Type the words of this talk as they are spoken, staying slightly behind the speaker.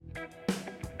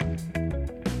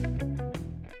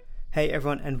Hey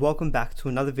everyone, and welcome back to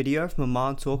another video from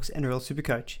Aman Talks NRL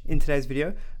Supercoach. In today's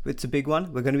video, it's a big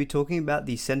one. We're going to be talking about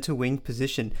the centre wing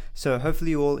position. So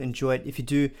hopefully you all enjoyed. If you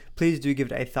do, please do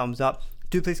give it a thumbs up.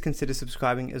 Do please consider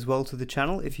subscribing as well to the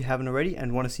channel if you haven't already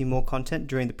and want to see more content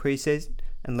during the preseason.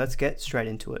 And let's get straight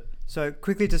into it. So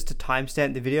quickly, just to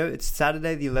timestamp the video, it's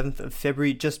Saturday the 11th of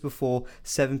February, just before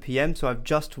 7 p.m. So I've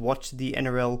just watched the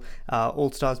NRL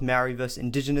All-Stars Maori vs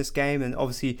Indigenous game, and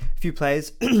obviously a few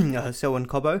players, Selwyn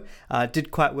Cobbo,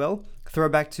 did quite well.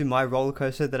 Throwback to my roller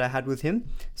coaster that I had with him.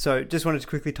 So just wanted to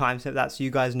quickly timestamp that so you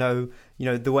guys know,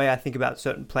 the way I think about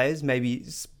certain players, maybe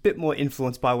it's a bit more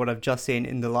influenced by what I've just seen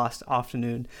in the last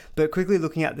afternoon. But quickly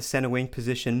looking at the center wing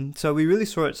position, so we really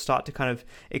saw it start to kind of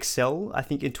excel, I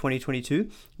think, in 2022.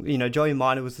 Joey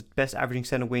Manu was the best averaging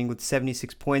center wing with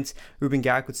 76 points, Ruben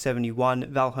Garrick with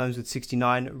 71, Val Holmes with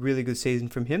 69, really good season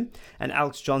from him. And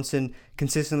Alex Johnson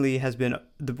consistently has been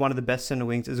one of the best center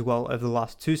wings as well over the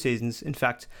last two seasons. In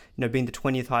fact, being the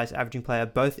 20th highest averaging player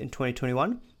both in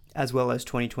 2021 as well as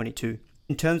 2022.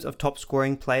 In terms of top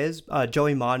scoring players,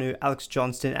 Joey Manu, Alex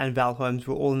Johnston, and Val Holmes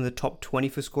were all in the top 20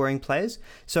 for scoring players.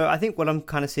 So I think what I'm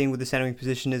kind of seeing with the centering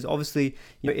position is obviously,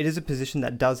 it is a position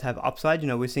that does have upside.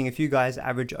 We're seeing a few guys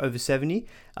average over 70,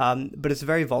 but it's a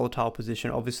very volatile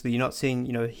position. Obviously, you're not seeing,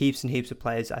 heaps and heaps of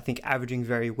players, I think, averaging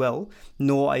very well,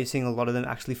 nor are you seeing a lot of them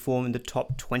actually form in the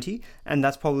top 20. And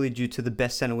that's probably due to the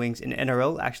best center wings in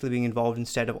NRL actually being involved in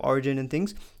State of Origin and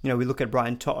things. We look at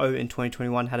Brian To'o in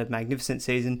 2021, had a magnificent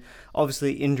season. Obviously,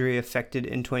 injury affected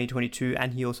in 2022,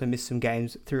 and he also missed some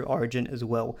games through Origin as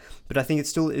well. But I think it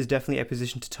still is definitely a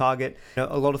position to target.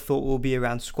 A lot of thought will be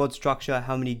around squad structure.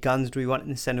 How many guns do we want in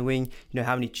the center wing?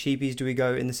 How many cheapies do we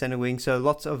go in the center wing? So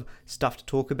lots of stuff to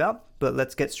talk about, but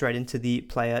let's get straight into the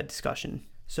player discussion.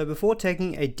 So before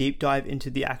taking a deep dive into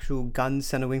the actual gun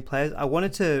center wing players, I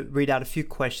wanted to read out a few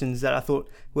questions that I thought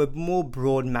were more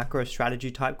broad macro strategy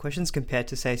type questions compared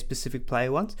to, say, specific player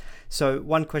ones. So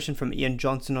one question from Ian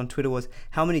Johnson on Twitter was,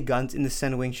 how many guns in the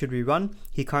center wing should we run?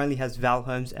 He currently has Val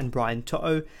Holmes and Brian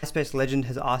To'o. Space Legend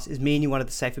has asked, is Meaney one of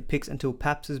the safer picks until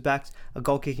Paps is back? A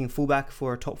goal-kicking fullback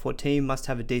for a top 4 team must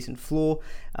have a decent floor.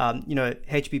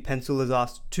 HB Pencil has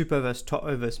asked, Tupou versus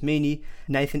To'o versus Meaney.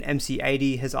 Nathan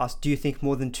MC80 has asked, do you think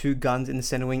more than 2 guns in the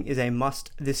center wing is a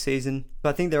must this season? So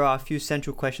I think there are a few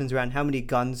central questions around how many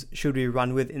guns should we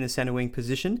run with in the center wing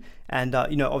position, and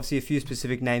obviously a few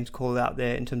specific names called out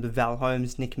there in terms of Val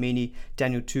Holmes, Nick Meaney,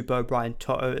 Daniel Tupou, Brian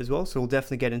To'o as well. So we'll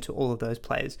definitely get into all of those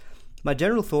players. My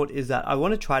general thought is that I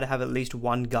want to try to have at least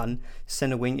one gun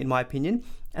center wing, in my opinion,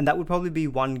 and that would probably be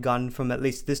one gun from at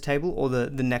least this table or the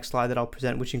next slide that I'll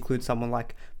present, which includes someone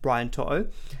like Brian To'o.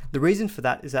 The reason for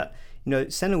that is that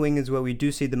center wing is where we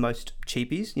do see the most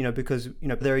cheapies, because,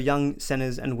 there are young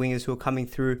centers and wingers who are coming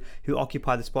through who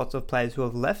occupy the spots of players who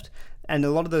have left. And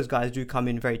a lot of those guys do come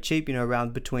in very cheap,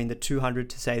 around between the 200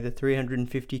 to say the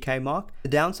 350k mark. The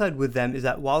downside with them is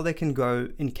that while they can go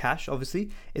in cash,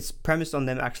 obviously, it's premised on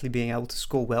them actually being able to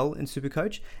score well in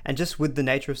Supercoach. And just with the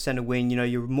nature of center wing,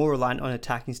 you're more reliant on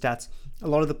attacking stats. A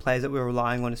lot of the players that we're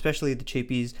relying on, especially the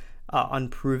cheapies, are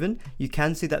unproven. You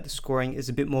can see that the scoring is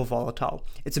a bit more volatile.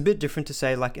 It's a bit different to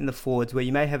say like in the forwards where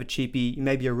you may have a cheapie, you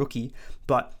may be a rookie,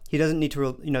 but he doesn't need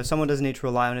to, someone doesn't need to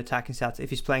rely on attacking stats. If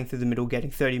he's playing through the middle, getting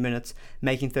 30 minutes,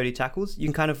 making 30 tackles, you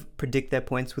can kind of predict their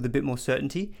points with a bit more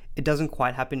certainty. It doesn't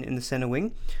quite happen in the center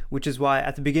wing, which is why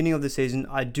at the beginning of the season,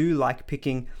 I do like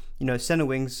picking center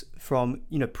wings from,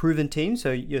 proven teams.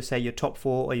 So you say your top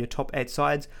 4 or your top 8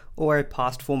 sides, or a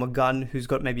past former gun who's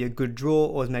got maybe a good draw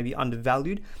or is maybe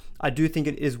undervalued. I do think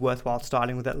it is worthwhile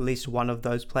starting with at least one of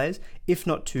those players, if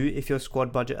not 2, if your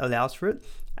squad budget allows for it.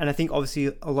 And I think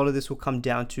obviously a lot of this will come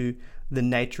down to the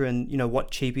nature and,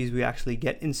 what cheapies we actually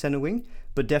get in center wing.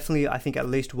 But definitely, I think at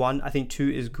least 1, I think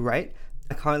 2 is great.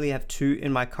 I currently have 2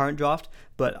 in my current draft,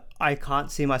 but I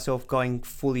can't see myself going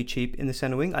fully cheap in the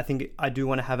center wing. I think I do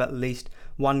want to have at least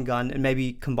 1 gun and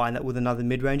maybe combine that with another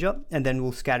mid-ranger, and then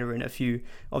we'll scatter in a few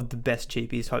of the best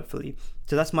cheapies, hopefully.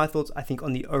 So that's my thoughts, I think,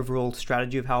 on the overall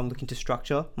strategy of how I'm looking to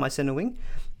structure my center wing.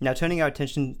 Now, turning our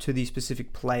attention to the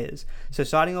specific players. So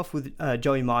starting off with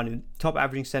Joey Manu, top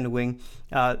averaging center wing,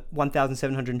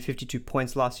 1,752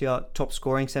 points last year, top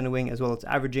scoring center wing as well as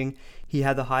averaging. He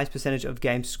had the highest percentage of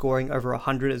games scoring over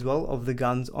 100 as well of the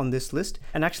guns on this list,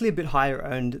 and actually a bit higher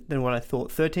owned than what I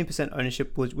thought. 13%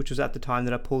 ownership, which was at the time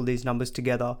that I pulled these numbers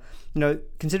together.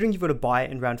 Considering you've got to buy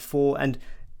in round 4, and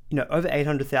over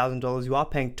 $800,000, you are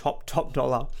paying top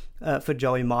dollar for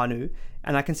Joey Manu.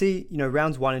 And I can see,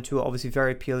 rounds 1 and 2 are obviously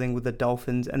very appealing with the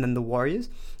Dolphins and then the Warriors.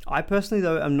 I personally,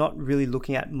 though, am not really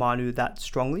looking at Manu that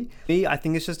strongly. I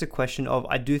think it's just a question of,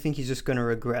 I do think he's just going to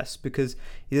regress, because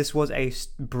this was a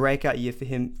breakout year for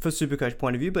him for Supercoach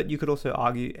point of view, but you could also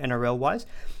argue NRL-wise.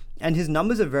 And his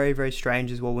numbers are very, very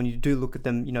strange as well when you do look at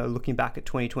them, looking back at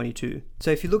 2022. So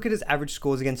if you look at his average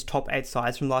scores against top 8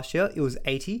 sides from last year, it was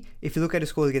 80. If you look at his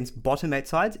scores against bottom 8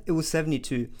 sides, it was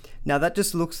 72. Now that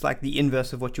just looks like the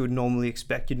inverse of what you would normally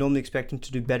expect. You'd normally expect him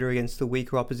to do better against the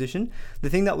weaker opposition. The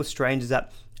thing that was strange is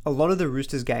that a lot of the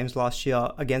Roosters games last year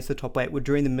against the top 8 were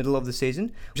during the middle of the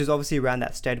season, which is obviously around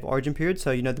that state of origin period.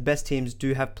 So, the best teams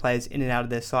do have players in and out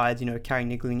of their sides, carrying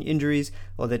niggling injuries,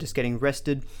 or they're just getting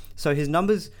rested. So his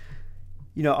numbers,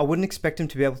 I wouldn't expect him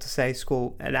to be able to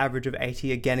score an average of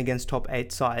 80 again against top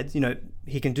 8 sides.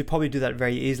 He can probably do that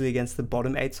very easily against the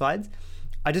bottom 8 sides.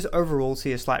 I just overall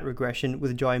see a slight regression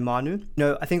with Joey Manu.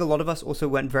 I think a lot of us also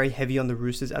went very heavy on the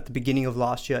Roosters at the beginning of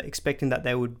last year, expecting that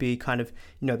they would be kind of,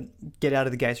 get out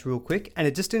of the gates real quick, and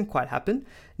it just didn't quite happen.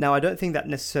 Now, I don't think that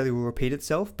necessarily will repeat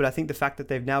itself, but I think the fact that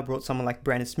they've now brought someone like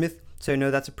Brandon Smith, so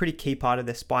that's a pretty key part of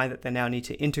their spine that they now need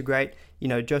to integrate.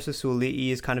 Joseph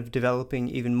Suaalii is kind of developing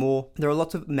even more. There are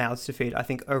lots of mouths to feed, I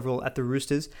think, overall at the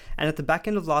Roosters. And at the back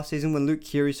end of last season, when Luke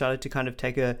Keary started to kind of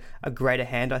take a greater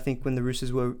hand, I think when the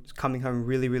Roosters were coming home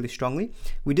really, really strongly,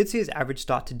 we did see his average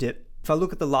start to dip. If I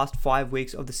look at the last 5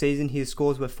 weeks of the season, his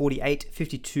scores were 48,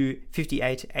 52,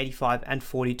 58, 85, and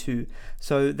 42.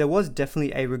 So there was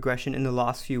definitely a regression in the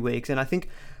last few weeks. And I think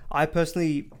I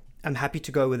personally I'm happy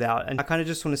to go without, and I kind of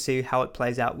just want to see how it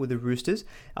plays out with the Roosters.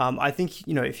 I think,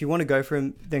 if you want to go for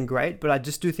him, then great, but I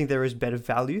just do think there is better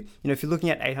value. If you're looking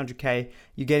at 800k,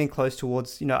 you're getting close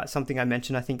towards, something I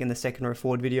mentioned, I think in the second row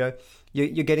forward video,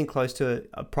 you're getting close to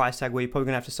a price tag where you're probably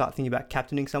going to have to start thinking about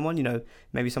captaining someone,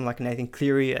 maybe someone like Nathan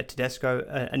Cleary, a Tedesco,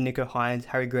 a Nicho Hynes,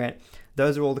 Harry Grant.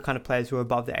 Those are all the kind of players who are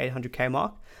above the 800k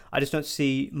mark. I just don't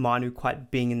see Manu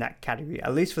quite being in that category,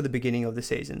 at least for the beginning of the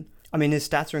season. I mean, his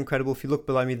stats are incredible. If you look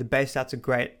below me, the base stats are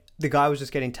great. The guy was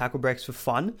just getting tackle breaks for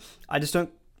fun. I just don't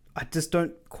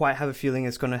quite have a feeling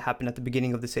it's going to happen at the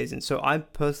beginning of the season. So I'm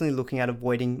personally looking at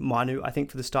avoiding Manu, I think,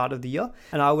 for the start of the year.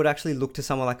 And I would actually look to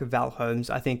someone like a Val Holmes.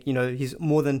 I think, he's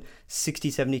more than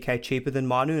 60, 70k cheaper than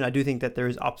Manu. And I do think that there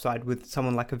is upside with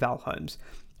someone like a Val Holmes.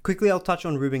 Quickly, I'll touch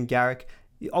on Ruben Garrick.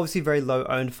 Obviously very low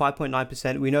owned,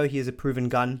 5.9%. We know he is a proven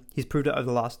gun. He's proved it over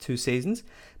the last 2 seasons.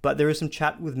 But there is some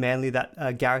chat with Manly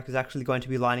that Garrick is actually going to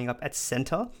be lining up at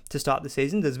centre to start the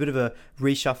season. There's a bit of a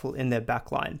reshuffle in their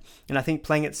back line. And I think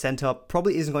playing at centre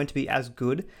probably isn't going to be as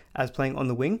good as playing on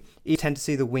the wing. You tend to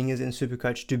see the wingers in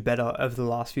Supercoach do better over the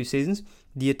last few seasons.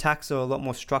 The attacks are a lot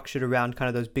more structured around kind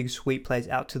of those big sweep plays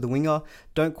out to the winger.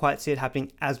 Don't quite see it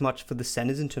happening as much for the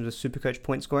centres in terms of Supercoach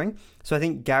point scoring. So I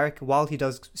think Garrick, while he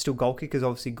does still goal kick, is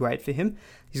obviously great for him.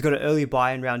 He's got an early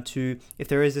buy in round 2. If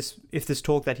this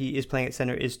talk that he is playing at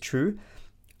centre is true,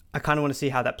 I kind of want to see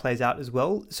how that plays out as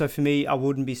well. So for me, I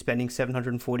wouldn't be spending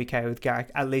 740k with Garrick,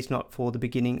 at least not for the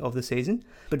beginning of the season.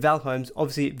 But Val Holmes,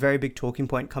 obviously very big talking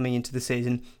point coming into the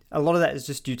season. A lot of that is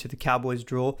just due to the Cowboys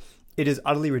draw. It is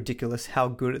utterly ridiculous how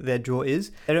good their draw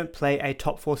is. They don't play a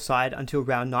top 4 side until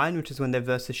round 9, which is when they're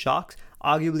versus Sharks.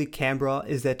 Arguably, Canberra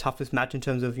is their toughest match in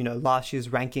terms of, last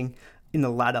year's ranking in the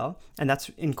ladder, and that's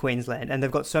in Queensland. And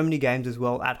they've got so many games as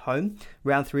well at home.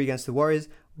 Round 3 against the Warriors,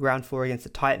 round 4 against the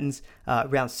Titans,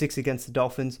 round 6 against the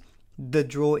Dolphins. The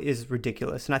draw is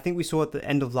ridiculous. And I think we saw at the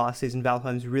end of last season, Val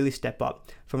Holmes really step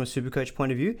up from a Supercoach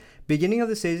point of view. Beginning of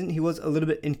the season, he was a little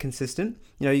bit inconsistent.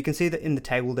 You can see that in the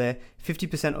table there,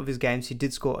 50% of his games he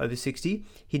did score over 60.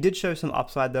 He did show some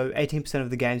upside though. 18% of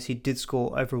the games he did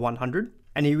score over 100.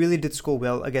 And he really did score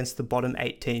well against the bottom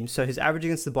 8 teams. So his average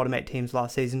against the bottom 8 teams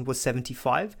last season was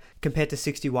 75 compared to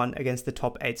 61 against the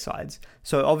top 8 sides.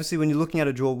 So obviously when you're looking at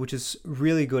a draw, which is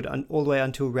really good all the way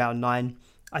until round 9,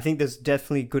 I think there's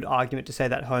definitely a good argument to say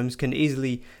that Holmes can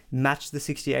easily match the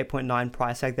 68.9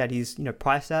 price tag that he's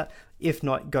priced at, if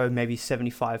not go maybe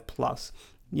 75 plus.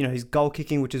 His goal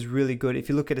kicking, which is really good. If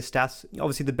you look at his stats,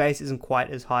 obviously the base isn't quite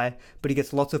as high, but he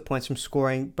gets lots of points from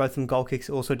scoring, both from goal kicks,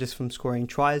 also just from scoring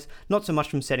tries. Not so much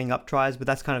from setting up tries, but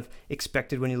that's kind of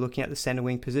expected when you're looking at the center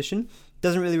wing position.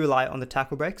 Doesn't really rely on the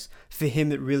tackle breaks. For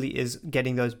him, it really is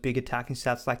getting those big attacking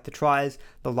stats like the tries,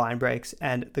 the line breaks,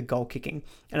 and the goal kicking.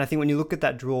 And I think when you look at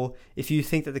that draw, if you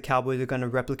think that the Cowboys are going to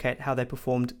replicate how they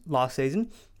performed last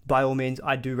season, by all means,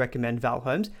 I do recommend Val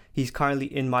Holmes. He's currently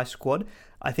in my squad.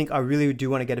 I think I really do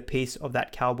want to get a piece of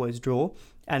that Cowboys draw.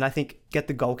 And I think get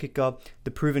the goal kicker,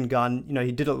 the proven gun.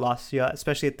 He did it last year,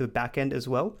 especially at the back end as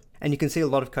well. And you can see a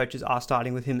lot of coaches are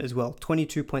starting with him as well,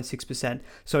 22.6%.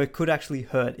 So it could actually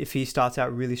hurt if he starts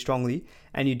out really strongly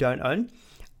and you don't own.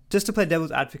 Just to play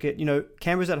devil's advocate,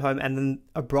 Canberra's at home and then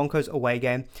a Broncos away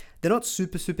game. They're not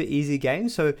super easy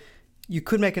games. So you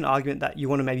could make an argument that you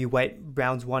want to maybe wait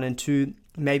rounds 1 and 2.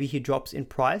 Maybe he drops in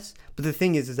price. But the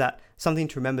thing is that something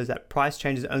to remember is that price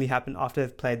changes only happen after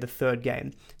they've played the third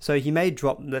game. So he may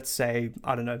drop, let's say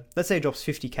he drops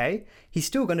 50k. He's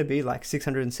still going to be like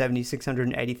 670,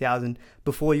 680,000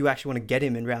 before you actually want to get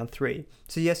him in round 3.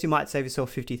 So yes, you might save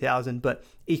yourself 50,000, but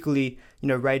equally,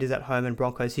 Raiders at home and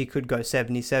Broncos, he could go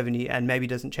 70 and maybe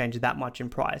doesn't change that much in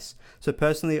price. So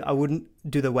personally, I wouldn't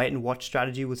do the wait and watch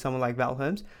strategy with someone like Val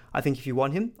Holmes. I think if you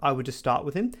want him, I would just start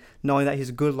with him, knowing that he's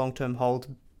a good long-term hold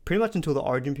pretty much until the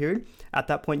origin period. At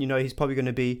that point, he's probably going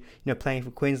to be, playing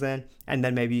for Queensland, and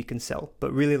then maybe you can sell.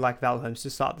 But really like Val Holmes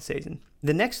to start the season.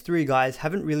 The next 3 guys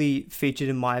haven't really featured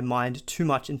in my mind too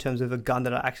much in terms of a gun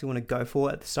that I actually want to go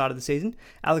for at the start of the season.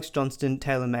 Alex Johnston,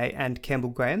 Taylor May, and Campbell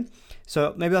Graham.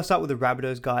 So maybe I'll start with the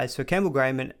Rabbitohs guys. So Campbell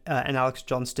Graham and Alex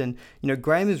Johnston.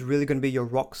 Graham is really going to be your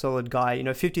rock solid guy.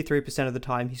 53% of the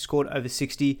time he scored over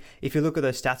 60. If you look at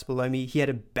those stats below me, he had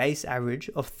a base average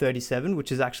of 37,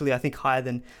 which is actually, I think, higher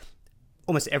than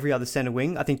almost every other centre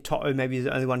wing. I think To'o maybe is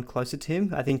the only one closer to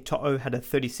him. I think To'o had a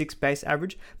 36 base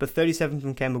average, but 37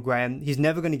 from Campbell Graham. He's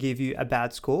never going to give you a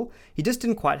bad score. He just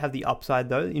didn't quite have the upside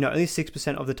though. Only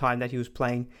 6% of the time that he was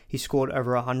playing, he scored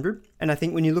over 100. And I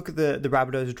think when you look at the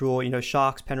Rabbitohs draw,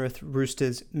 Sharks, Penrith,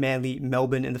 Roosters, Manly,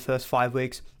 Melbourne in the first 5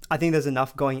 weeks, I think there's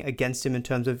enough going against him in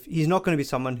terms of he's not going to be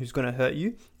someone who's going to hurt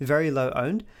you. Very low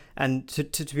owned. And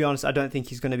to be honest, I don't think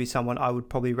he's going to be someone I would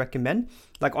probably recommend.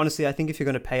 Like, honestly, I think if you're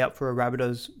going to pay up for a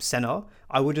Rabbitohs center,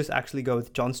 I would just actually go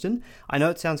with Johnston. I know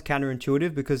it sounds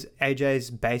counterintuitive because AJ's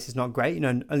base is not great.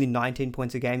 Only 19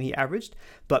 points a game he averaged.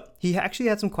 But he actually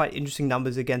had some quite interesting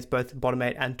numbers against both bottom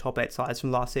 8 and top 8 sides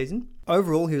from last season.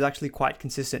 Overall, he was actually quite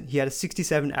consistent. He had a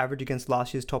 67 average against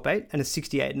last year's top 8 and a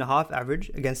 68.5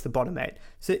 average against the bottom 8.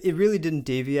 So it really didn't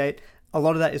deviate. A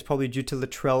lot of that is probably due to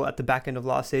Latrell at the back end of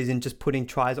last season just putting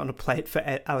tries on a plate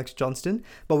for Alex Johnston,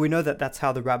 but we know that that's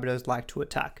how the Rabbitohs like to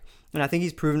attack. And I think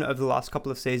he's proven over the last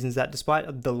couple of seasons that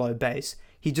despite the low base,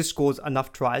 he just scores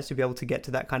enough tries to be able to get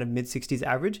to that kind of mid-60s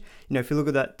average. If you look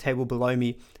at that table below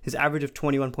me, his average of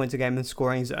 21 points a game in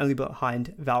scoring is only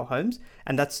behind Val Holmes,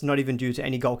 and that's not even due to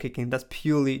any goal kicking. That's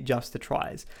purely just the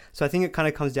tries. So I think it kind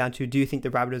of comes down to, do you think the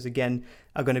Rabbitohs again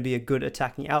are going to be a good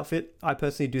attacking outfit? I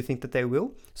personally do think that they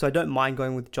will. So I don't mind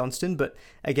going with Johnston, but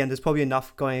again, there's probably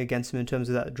enough going against him in terms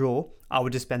of that draw. I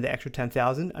would just spend the extra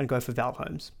 10,000 and go for Val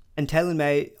Holmes. And Taylor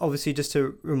May, obviously, just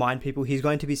to remind people, he's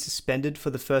going to be suspended for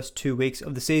the first 2 weeks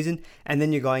of the season, and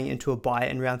then you're going into a bye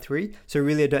in round 3. So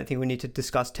really, I don't think we need to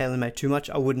discuss Taylor May too much.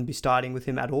 I wouldn't be starting with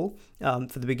him at all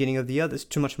for the beginning of the year. There's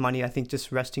too much money, I think,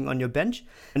 just resting on your bench.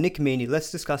 And Nick Meaney,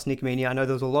 let's discuss Nick Meaney. I know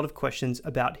there was a lot of questions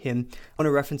about him. I want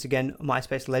to reference again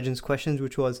MySpace Legends questions,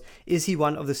 which was, is he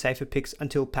one of the safer picks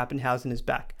until Papenhuyzen is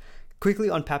back? Quickly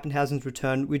on Papenhuyzen's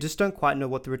return, we just don't quite know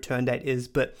what the return date is,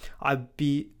 but I'd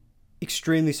be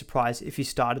extremely surprised if he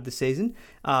started the season.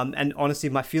 And honestly,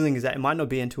 my feeling is that it might not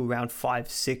be until round 5,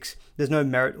 6. There's no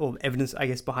merit or evidence, I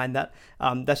guess, behind that.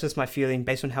 That's just my feeling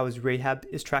based on how his rehab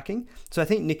is tracking. So I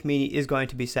think Nick Meaney is going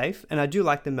to be safe. And I do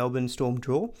like the Melbourne Storm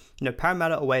draw.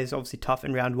 Parramatta away is obviously tough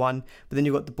in round 1, but then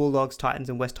you've got the Bulldogs, Titans,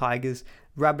 and West Tigers.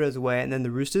 Rabbitohs away, and then the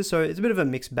Roosters. So it's a bit of a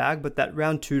mixed bag, but that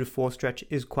round 2 to 4 stretch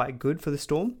is quite good for the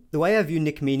Storm. The way I view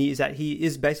Nick Meaney is that he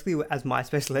is basically, as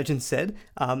MySpace Legend said,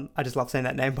 I just love saying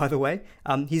that name, by the way,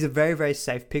 he's a very, very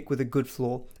safe pick with a good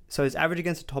floor. So his average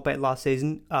against the top 8 last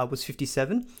season was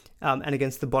 57, and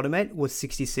against the bottom 8 was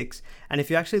 66. And if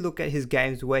you actually look at his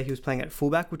games where he was playing at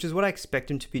fullback, which is what I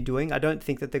expect him to be doing, I don't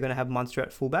think that they're going to have Munster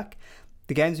at fullback.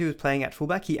 The games he was playing at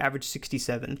fullback, he averaged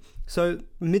 67. So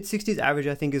mid-60s average,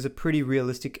 I think, is a pretty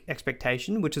realistic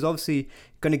expectation, which is obviously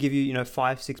going to give you,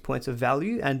 5-6 points of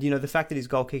value. And, the fact that he's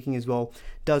goal kicking as well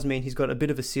does mean he's got a bit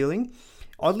of a ceiling.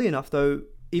 Oddly enough, though,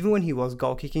 even when he was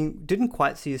goal kicking, didn't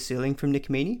quite see a ceiling from Nick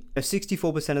Meaney.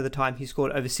 64% of the time he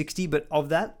scored over 60, but of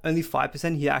that, only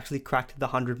 5% he actually cracked the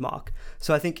 100 mark.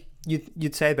 So I think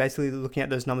you'd say, basically looking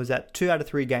at those numbers, that 2 out of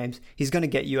 3 games he's going to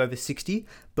get you over 60,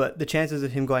 but the chances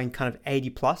of him going kind of 80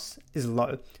 plus is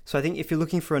low. So I think if you're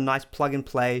looking for a nice plug and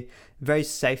play, very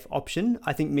safe option,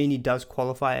 I think Meaney does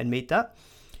qualify and meet that.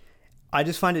 I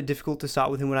just find it difficult to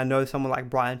start with him when I know someone like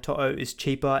Brian To'o is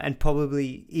cheaper and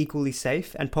probably equally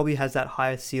safe and probably has that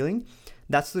higher ceiling.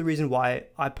 That's the reason why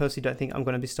I personally don't think I'm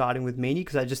going to be starting with Meaney,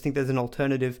 because I just think there's an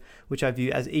alternative which I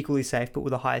view as equally safe but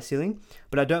with a higher ceiling.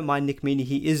 But I don't mind Nick Meaney.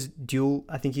 He is dual.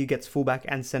 I think he gets fullback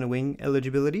and centre wing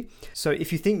eligibility. So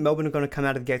if you think Melbourne are going to come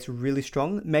out of the gates really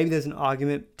strong, maybe there's an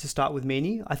argument to start with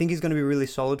Meaney. I think he's going to be really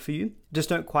solid for you. Just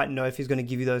don't quite know if he's going to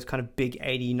give you those kind of big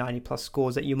 80, 90 plus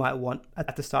scores that you might want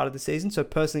at the start of the season. So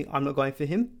personally, I'm not going for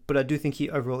him, but I do think he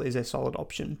overall is a solid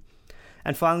option.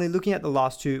 And finally, looking at the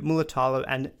last two, Mulitalo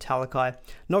and Talakai,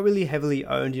 not really heavily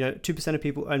owned. 2% of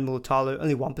people own Mulitalo,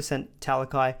 only 1%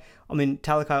 Talakai. I mean,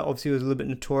 Talakai obviously was a little bit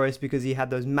notorious because he had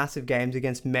those massive games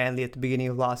against Manly at the beginning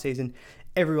of last season.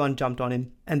 Everyone jumped on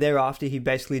him, and thereafter he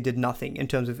basically did nothing in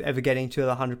terms of ever getting to the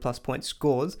 100 plus point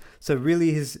scores. So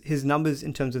really his numbers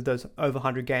in terms of those over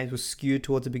 100 games was skewed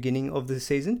towards the beginning of the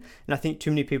season, and I think too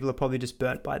many people are probably just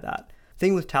burnt by that.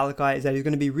 Thing with Talakai is that he's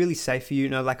going to be really safe for you.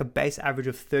 Like a base average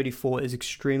of 34 is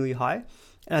extremely high.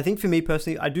 And I think for me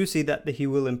personally, I do see that he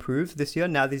will improve this year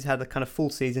now that he's had a kind of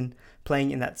full season playing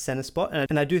in that center spot.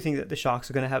 And I do think that the Sharks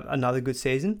are going to have another good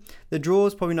season. The draw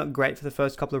is probably not great for the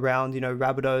first couple of rounds,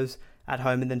 Rabbitohs at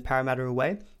home and then Parramatta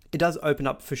away. It does open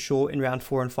up for sure in round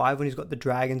 4 and 5 when he's got the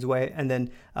Dragons away and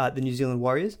then the New Zealand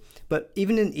Warriors. But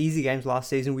even in easy games last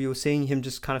season, we were seeing him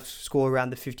just kind of score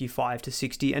around the 55 to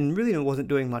 60 and really wasn't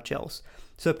doing much else.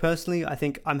 So personally, I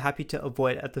think I'm happy to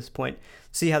avoid at this point,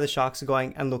 see how the Sharks are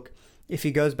going. And look, if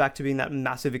he goes back to being that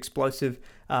massive explosive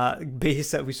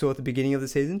beast that we saw at the beginning of the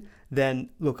season, then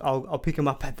look, I'll pick him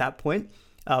up at that point.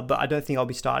 But I don't think I'll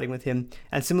be starting with him.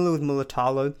 And similar with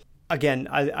Mulitalo, again,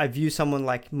 I view someone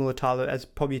like Mulitalo as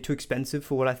probably too expensive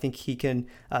for what I think he can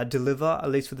deliver, at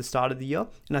least for the start of the year.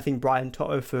 And I think Brian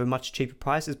To'o for a much cheaper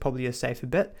price is probably a safer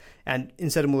bet. And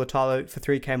instead of Mulitalo for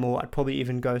 3K more, I'd probably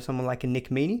even go someone like a Nick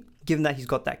Meaney, given that he's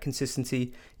got that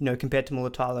consistency, compared to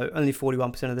Mulitalo. Only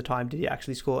 41% of the time did he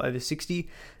actually score over 60.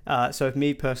 So for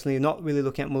me personally, not really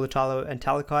looking at Mulitalo and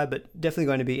Talakai, but definitely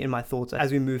going to be in my thoughts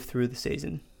as we move through the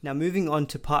season. Now moving on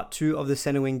to part 2 of the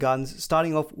centre wing guns,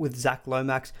 starting off with Zach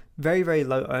Lomax, very, very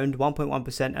low owned,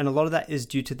 1.1%, and a lot of that is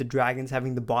due to the Dragons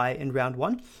having the bye in round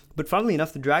 1. But funnily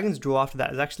enough, the Dragons draw after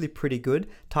that is actually pretty good.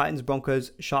 Titans,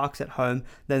 Broncos, Sharks at home,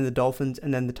 then the Dolphins,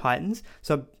 and then the Titans.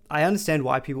 So I understand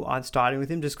why people aren't starting with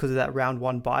him just because of that round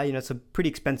 1 bye. It's a pretty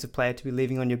expensive player to be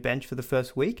leaving on your bench for the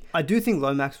first week. I do think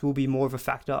Lomax will be more of a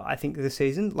factor, I think, this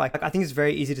season. I think it's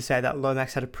very easy to say that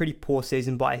Lomax had a pretty poor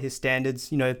season by his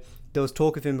standards. There was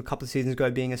talk of him a couple of seasons ago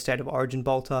being a State of Origin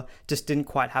bolter. Just didn't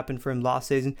quite happen for him last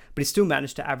season, but he still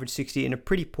managed to average 60 in a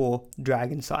pretty poor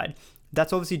Dragon side.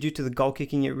 That's obviously due to the goal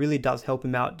kicking. It really does help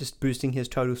him out, just boosting his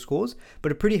total scores,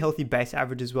 but a pretty healthy base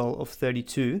average as well of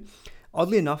 32.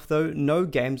 Oddly enough, though, no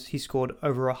games he scored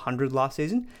over 100 last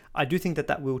season. I do think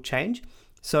that will change.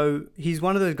 So he's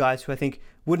one of those guys who I think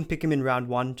wouldn't pick him in round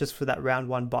 1 just for that round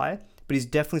 1 bye. But he's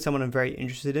definitely someone I'm very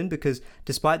interested in because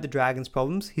despite the Dragons'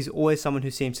 problems, he's always someone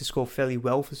who seems to score fairly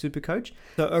well for Supercoach.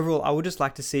 So overall, I would just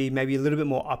like to see maybe a little bit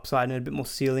more upside and a bit more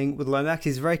ceiling with Lomax.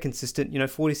 He's very consistent.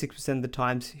 46% of the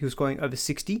times he was scoring over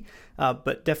 60,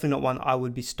 but definitely not one I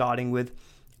would be starting with.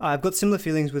 I've got similar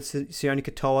feelings with Sione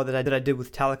Katoa that I did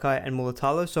with Talakai and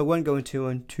Mulitalo, so I won't go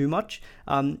into too much.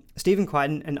 Stephen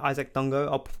Crichton and Isaac Thungo,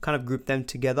 I'll kind of group them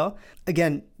together.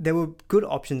 Again, there were good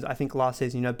options, I think, last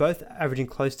season, both averaging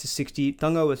close to 60.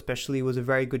 Thungo especially was a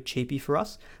very good cheapie for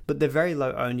us, but they're very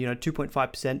low owned,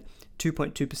 2.5%.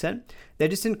 2.2%. They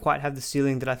just didn't quite have the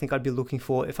ceiling that I think I'd be looking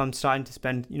for if I'm starting to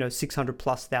spend, 600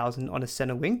 plus thousand on a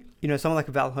center wing. Someone like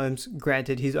Val Holmes,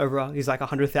 granted, he's like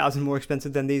 100,000 more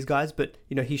expensive than these guys, but,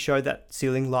 he showed that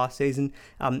ceiling last season.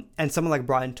 And someone like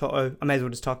Brian To'o, I may as well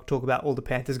just talk about all the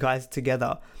Panthers guys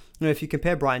together. If you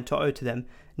compare Brian To'o to them,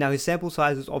 now his sample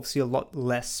size was obviously a lot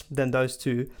less than those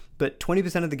two, but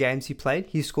 20% of the games he played,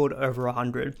 he scored over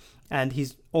 100. And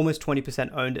he's almost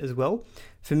 20% owned as well.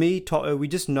 For me, To'o, we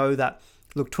just know that,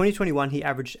 look, 2021, he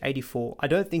averaged 84. I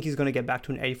don't think he's going to get back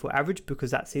to an 84 average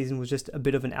because that season was just a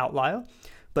bit of an outlier.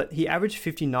 But he averaged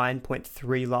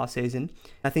 59.3 last season.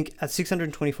 I think at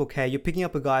 624k, you're picking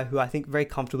up a guy who I think very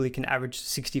comfortably can average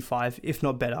 65, if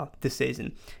not better, this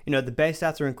season. The base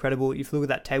stats are incredible. If you look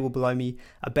at that table below me,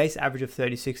 a base average of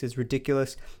 36 is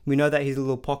ridiculous. We know that he's a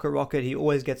little pocket rocket. He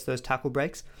always gets those tackle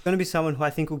breaks. Going to be someone who I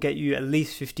think will get you at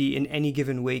least 50 in any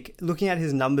given week. Looking at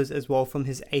his numbers as well from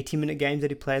his 80-minute games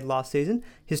that he played last season,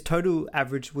 his total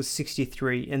average was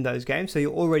 63 in those games. So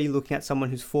you're already looking at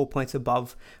someone who's 4 points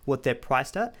above what they're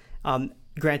priced at.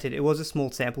 Granted, it was a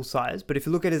small sample size, but if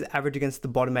you look at his average against the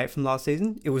bottom 8 from last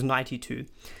season, it was 92,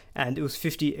 and it was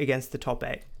 50 against the top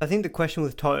 8. I think the question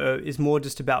with To'o is more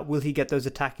just about will he get those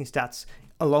attacking stats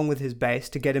along with his base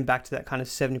to get him back to that kind of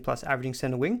 70 plus averaging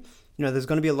center wing. there's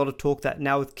going to be a lot of talk that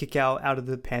now with Kikau out of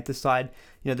the Panthers side,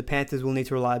 the Panthers will need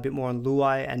to rely a bit more on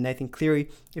Luai and Nathan Cleary.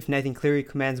 If Nathan Cleary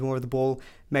commands more of the head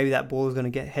maybe that ball is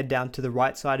going to head down to the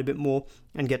right side a bit more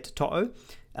and get to To'o.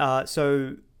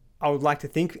 So I would like to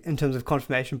think in terms of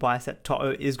confirmation bias that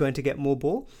To'o is going to get more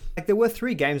ball. Like there were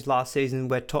 3 games last season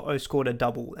where To'o scored a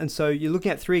double. And so you're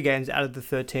looking at 3 games out of the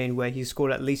 13 where he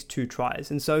scored at least 2 tries.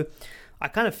 And so I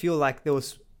kind of feel like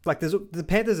the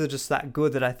Panthers are just that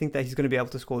good that I think that he's going to be able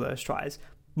to score those tries.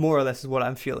 More or less is what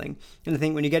I'm feeling. And I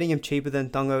think when you're getting him cheaper than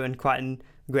Thungo and Crichton,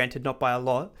 granted not by a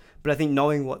lot, but I think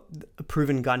knowing what a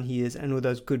proven gun he is and with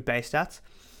those good base stats,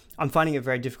 I'm finding it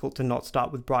very difficult to not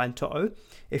start with Brian To'o.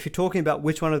 If you're talking about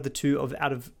which one of the two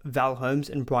out of Val Holmes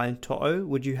and Brian To'o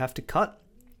would you have to cut,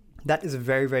 that is a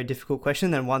very, very difficult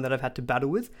question and one that I've had to battle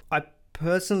with. I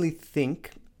personally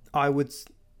think I would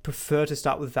prefer to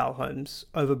start with Val Holmes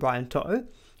over Brian To'o,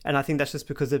 and I think that's just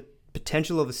because the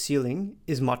potential of a ceiling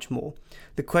is much more.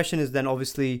 The question is then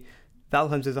obviously Val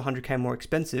Holmes is 100k more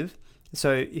expensive.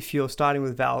 So if you're starting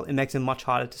with Val, it makes it much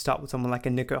harder to start with someone like a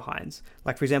Nicho Hynes.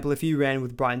 Like for example, if you ran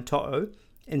with Brian To'o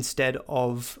instead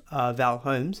of Val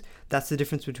Holmes, that's the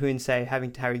difference between say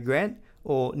having Harry Grant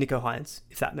or Nicho Hynes,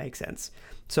 if that makes sense.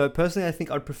 So personally, I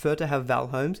think I'd prefer to have Val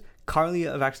Holmes. Currently,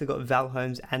 I've actually got Val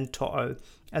Holmes and To'o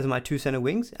as my 2 center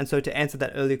wings. And so to answer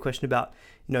that earlier question about,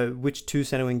 which 2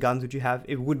 center wing guns would you have,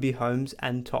 it would be Holmes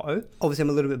and To'o. Obviously, I'm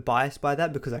a little bit biased by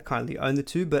that because I currently own the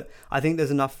 2, but I think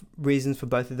there's enough reasons for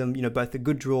both of them, both a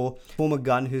good draw, former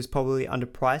gun who's probably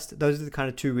underpriced. Those are the kind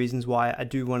of 2 reasons why I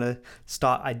do want to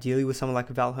start ideally with someone like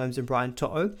Val Holmes and Brian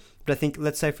To'o. But I think,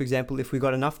 let's say, for example, if we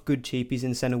got enough good cheapies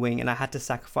in center wing and I had to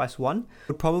sacrifice one, I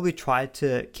would probably try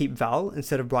to keep Val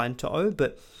instead of Brian To'o.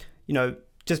 But,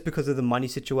 just because of the money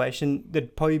situation,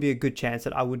 there'd probably be a good chance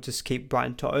that I would just keep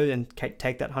Brian To'o and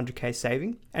take that 100k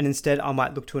saving. And instead, I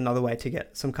might look to another way to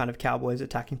get some kind of Cowboys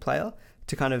attacking player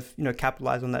to kind of,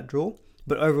 capitalize on that draw.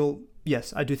 But overall,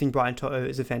 yes, I do think Brian To'o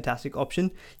is a fantastic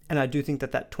option. And I do think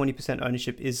that 20%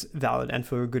 ownership is valid and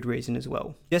for a good reason as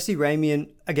well. Jesse Ramien,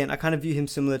 again, I kind of view him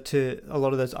similar to a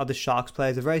lot of those other Sharks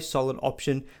players, a very solid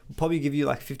option. Will probably give you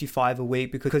like 55 a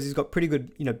week because he's got pretty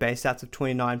good, base stats of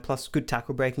 29 plus good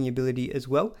tackle breaking ability as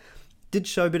well. Did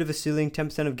show a bit of a ceiling,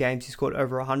 10% of games he scored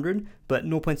over 100, but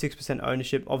 0.6%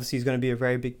 ownership. Obviously, he's going to be a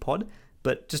very big pod,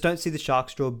 but just don't see the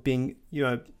Sharks draw being,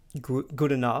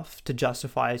 good enough to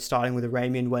justify starting with a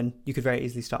Ramien when you could very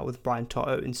easily start with Brian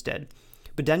To'o instead.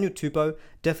 But Daniel Tupou,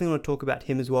 definitely want to talk about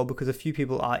him as well because a few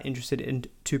people are interested in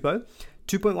Tupou.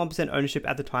 2.1% ownership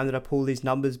at the time that I pull these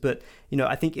numbers, but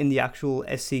I think in the actual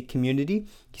SC community,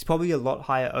 he's probably a lot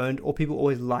higher owned, or people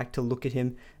always like to look at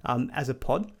him as a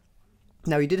pod.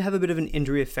 Now, he did have a bit of an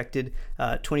injury affected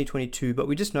 2022, but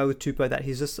we just know with Tupou that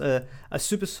he's just a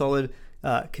super solid,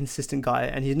 consistent guy,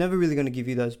 and he's never really going to give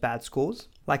you those bad scores.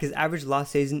 Like his average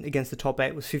last season against the top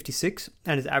 8 was 56,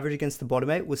 and his average against the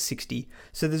bottom 8 was 60.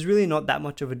 So there's really not that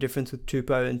much of a difference with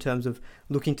Tupou in terms of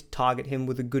looking to target him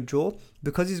with a good draw,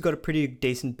 because he's got a pretty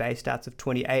decent base stats of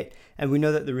 28, and we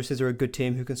know that the Roosters are a good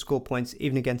team who can score points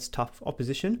even against tough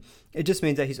opposition. It just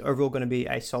means that he's overall going to be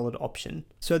a solid option.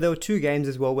 So there were 2 games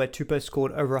as well where Tupou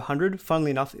scored over 100.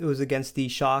 Funnily enough, it was against the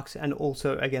Sharks and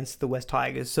also against the West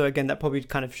Tigers. So again, that probably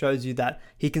kind of shows you that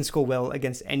he can score well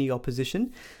against any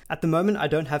opposition. At the moment, I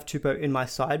don't have Tupou in my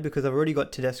side because I've already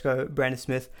got Tedesco, Brandon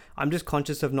Smith. I'm just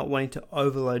conscious of not wanting to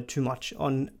overload too much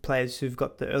on players who've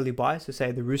got the early buy. So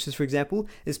say the Roosters, for example,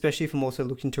 especially if I'm also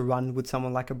looking to run with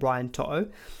someone like a Brian To'o.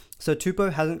 So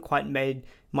Tupou hasn't quite made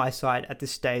my side at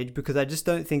this stage because I just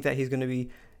don't think that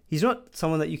he's not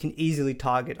someone that you can easily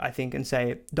target, I think, and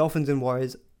say Dolphins and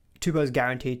Warriors, Tupou's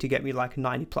guaranteed to get me like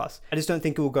 90 plus. I just don't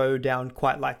think it will go down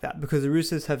quite like that because the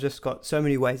Roosters have just got so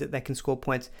many ways that they can score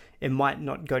points. It might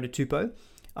not go to Tupou.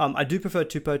 I do prefer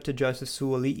Tupou to Joseph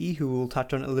Suaalii, who we'll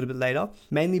touch on a little bit later,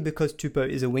 mainly because Tupou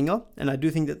is a winger, and I do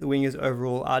think that the wingers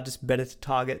overall are just better to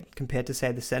target compared to,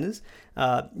 say, the centers.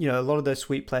 A lot of those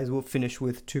sweep plays will finish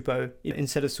with Tupou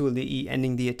instead of Suaalii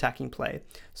ending the attacking play.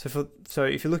 So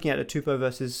if you're looking at a Tupou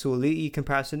versus Suaalii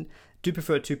comparison, do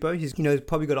prefer Tupou. He's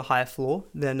probably got a higher floor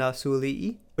than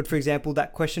Suaalii. But for example,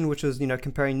 that question which was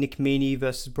comparing Nick Meaney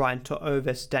versus Brian To'o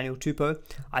versus Daniel Tupou,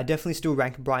 I definitely still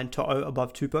rank Brian To'o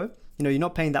above Tupou. You're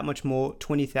not paying that much more,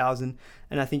 20,000,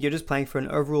 and I think you're just playing for an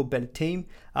overall better team,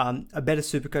 a better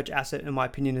Supercoach asset in my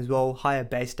opinion as well, higher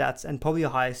base stats, and probably a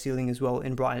higher ceiling as well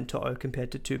in Brian To'o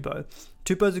compared to Tupou.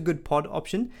 Tupou's a good pod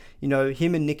option.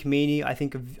 Him and Nick Meaney,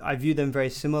 I view them very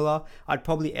similar. I'd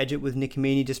probably edge it with Nick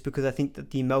Meaney just because I think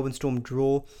that the Melbourne Storm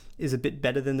draw is a bit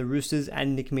better than the Roosters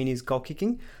and Nick Meaney's goal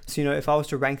kicking. So, if I was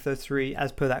to rank those 3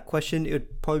 as per that question, it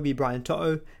would probably be Brian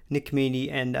To'o, Nick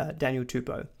Meaney, and Daniel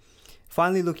Tupou.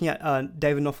 Finally, looking at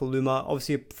David Nofoaluma,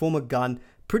 obviously a former gun,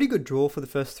 pretty good draw for the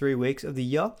first 3 weeks of the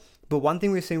year. But one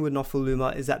thing we've seen with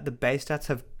Nofoaluma is that the base stats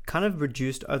have kind of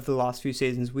reduced over the last few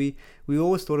seasons. We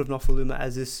always thought of Nofoaluma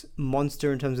as this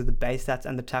monster in terms of the base stats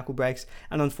and the tackle breaks,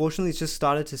 and unfortunately it's just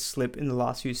started to slip in the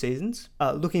last few seasons.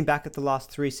 Looking back at the last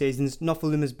 3 seasons,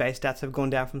 Nofoaluma's base stats have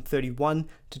gone down from 31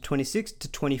 to 26 to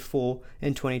 24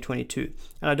 in 2022.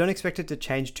 And I don't expect it to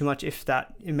change too much. If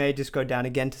that, it may just go down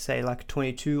again to say like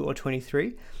 22 or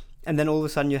 23. And then all of a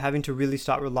sudden you're having to really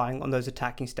start relying on those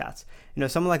attacking stats. You know,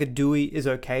 someone like a Dewey is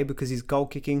okay because he's goal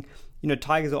kicking. You know,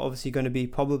 Tigers are obviously going to be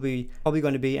probably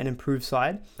going to be an improved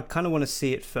side. I kind of want to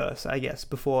see it first, I guess,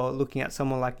 before looking at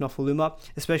someone like Nofoaluma,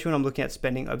 especially when I'm looking at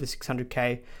spending over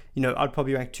 600k. You know, I'd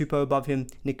probably rank Tupou above him,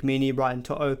 Nick Meaney, Brian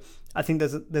To'o. I think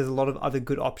there's a lot of other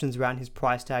good options around his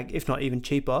price tag, if not even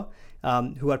cheaper,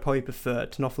 who I'd probably prefer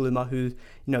to Nofoaluma, who, you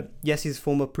know, yes, he's a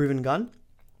former proven gun,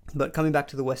 but coming back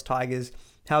to the West Tigers,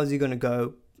 how is he going to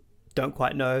go? Don't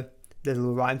quite know. There's a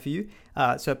little rhyme for you.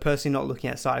 So personally not looking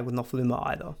at side with Nofoaluma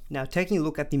either. Now taking a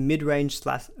look at the mid-range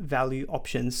 / value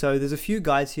options. So there's a few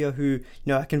guys here who, you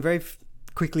know, I can very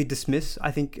quickly dismiss, I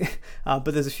think, but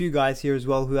there's a few guys here as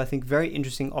well who I think very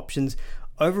interesting options.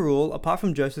 Overall, apart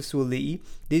from Joseph Suaalii,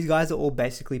 these guys are all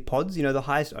basically pods. You know, the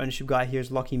highest ownership guy here is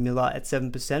Lockie Miller at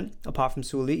 7%. Apart from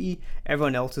Suaalii,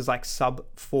 everyone else is like sub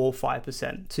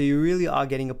 4-5%. So you really are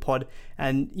getting a pod.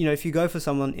 And, you know, if you go for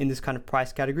someone in this kind of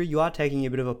price category, you are taking a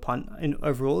bit of a punt in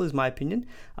overall, is my opinion.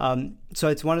 So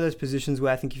it's one of those positions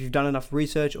where I think if you've done enough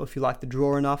research, or if you like the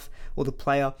draw enough or the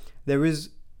player, there is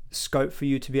scope for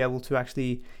you to be able to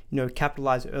actually, you know,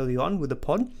 capitalize early on with a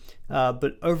pod.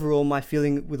 But overall, my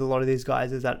feeling with a lot of these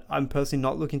guys is that I'm personally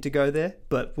not looking to go there,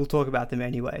 but we'll talk about them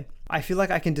anyway. I feel like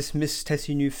I can dismiss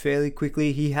Tesi Niu fairly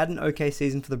quickly. He had an okay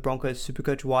season for the Broncos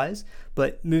Supercoach wise,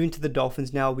 but moving to the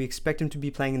Dolphins now, we expect him to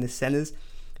be playing in the centers.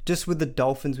 Just with the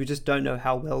Dolphins, we just don't know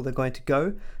how well they're going to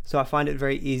go. So I find it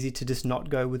very easy to just not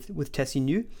go with Tesi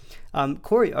Niu.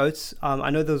 Corey Oates, I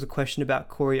know there was a question about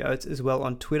Corey Oates as well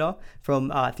on Twitter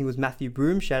from, I think it was Matthew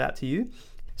Broom, shout out to you.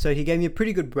 So he gave me a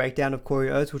pretty good breakdown of Corey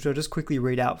Oates, which I'll just quickly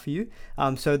read out for you.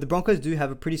 So the Broncos do have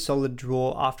a pretty solid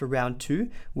draw after round 2,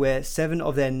 where 7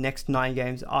 of their next 9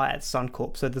 games are at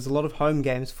Suncorp. So there's a lot of home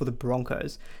games for the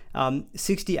Broncos.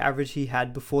 60 average he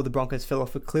had before the Broncos fell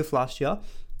off a cliff last year.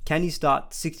 Can he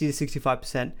start 60 to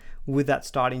 65% with that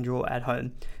starting draw at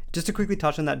home? Just to quickly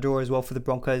touch on that draw as well for the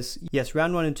Broncos. Yes,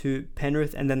 round 1 and 2,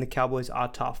 Penrith and then the Cowboys are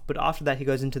tough. But after that, he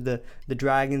goes into the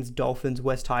Dragons, Dolphins,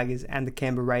 West Tigers and the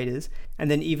Canberra Raiders. And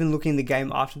then even looking at the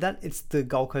game after that, it's the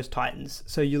Gold Coast Titans.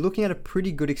 So you're looking at a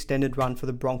pretty good extended run for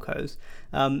the Broncos.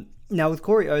 Now with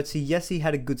Corey Oates, yes, he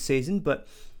had a good season, but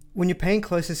when you're paying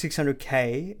close to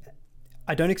 600k,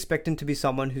 I don't expect him to be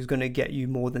someone who's going to get you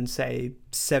more than, say,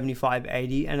 75,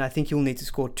 80. And I think he'll need to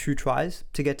score 2 tries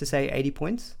to get to, say, 80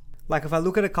 points. Like if I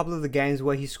look at a couple of the games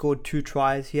where he scored 2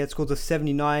 tries, he had scores of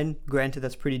 79, granted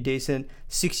that's pretty decent,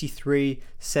 63,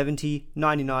 70,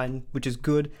 99, which is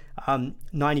good,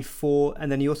 94,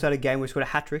 and then he also had a game where he scored a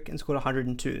hat-trick and scored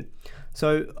 102.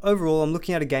 So overall, I'm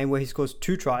looking at a game where he scores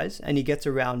 2 tries and he gets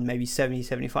around maybe 70,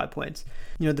 75 points.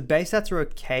 You know, the base stats are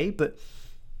okay, but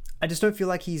I just don't feel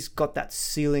like he's got that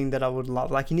ceiling that I would love.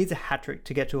 Like he needs a hat-trick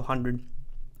to get to 100.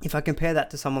 If I compare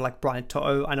that to someone like Brian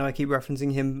To'o, I know I keep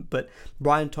referencing him, but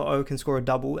Brian To'o can score a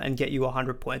double and get you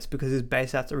 100 points because his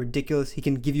base stats are ridiculous. He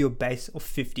can give you a base of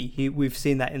 50. We've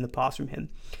seen that in the past from him.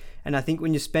 And I think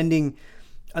when you're spending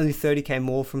only 30k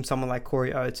more from someone like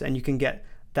Corey Oates and you can get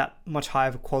that much higher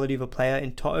of a quality of a player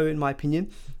in To'o, in my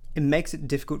opinion, it makes it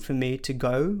difficult for me to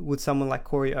go with someone like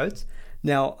Corey Oates.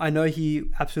 Now, I know he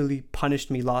absolutely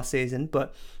punished me last season,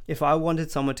 but if I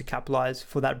wanted someone to capitalize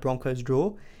for that Broncos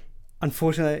draw,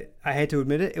 unfortunately, I hate to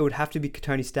admit it, it would have to be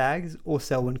Tony Staggs or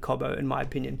Selwyn Cobbo, in my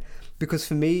opinion. Because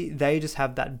for me, they just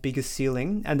have that bigger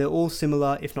ceiling, and they're all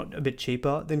similar, if not a bit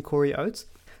cheaper than Corey Oates.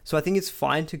 So I think it's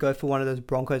fine to go for one of those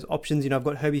Broncos options. You know, I've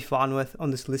got Herbie Farnworth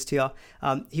on this list here.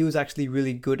 He was actually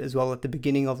really good as well at the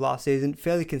beginning of last season,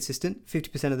 fairly consistent.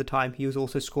 50% of the time, he was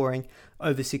also scoring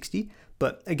over 60.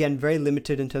 But again, very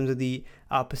limited in terms of the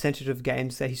percentage of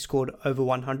games that he scored over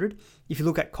 100. If you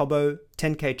look at Cobbo,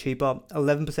 10k cheaper,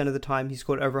 11% of the time he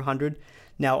scored over 100.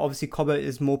 Now, obviously, Cobbo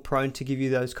is more prone to give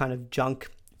you those kind of junk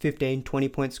 15, 20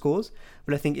 point scores.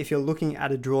 But I think if you're looking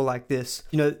at a draw like this,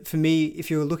 you know, for me,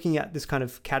 if you're looking at this kind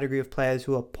of category of players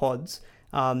who are pods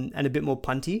and a bit more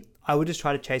punty, I would just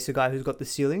try to chase a guy who's got the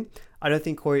ceiling. I don't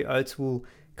think Corey Oates will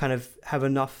kind of have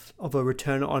enough of a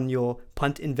return on your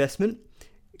punt investment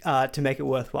to make it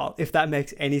worthwhile. If that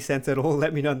makes any sense at all,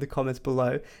 let me know in the comments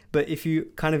below. But if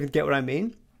you kind of get what I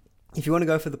mean, if you want to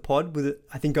go for the pod with it,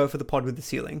 I think go for the pod with the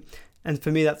ceiling. And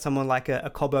for me, that's someone like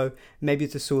a Cobo, maybe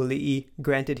it's a Suoli'i.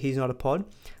 Granted, he's not a pod.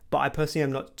 But I personally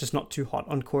am not too hot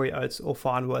on Corey Oates or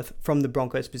Farnworth from the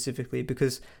Broncos specifically,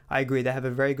 because I agree they have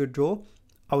a very good draw.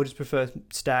 I would just prefer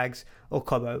Stags or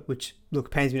Cobo, which,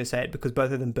 look, pains me to say it because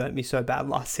both of them burnt me so bad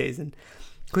last season.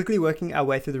 Quickly working our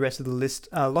way through the rest of the list,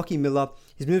 Lockie Miller,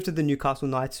 he's moved to the Newcastle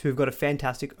Knights, who've got a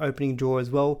fantastic opening draw as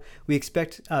well. We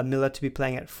expect Miller to be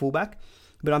playing at fullback,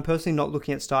 but I'm personally not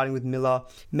looking at starting with Miller.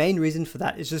 Main reason for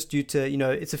that is just due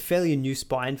to, it's a fairly new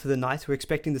spine for the Knights. We're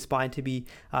expecting the spine to be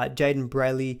Jaden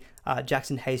Brayley,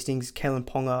 Jackson Hastings, Kalen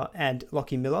Ponga, and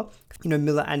Lockie Miller.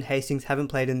 Miller and Hastings haven't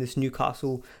played in this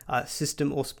Newcastle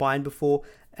system or spine before.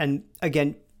 And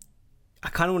again, I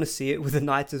kind of want to see it with the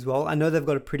Knights as well. I know they've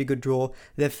got a pretty good draw.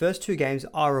 Their first 2 games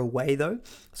are away though.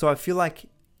 So I feel like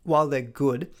while they're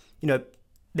good,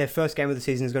 their first game of the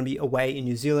season is going to be away in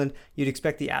New Zealand. You'd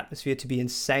expect the atmosphere to be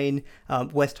insane.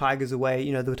 West Tigers away,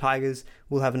 the Tigers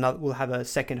will have a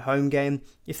second home game.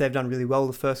 If they've done really well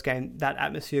the first game, that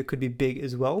atmosphere could be big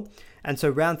as well. And so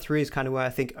round 3 is kind of where I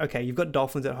think, okay, you've got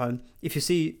Dolphins at home. If you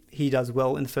see he does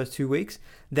well in the first 2 weeks,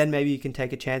 then maybe you can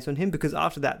take a chance on him, because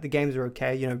after that, the games are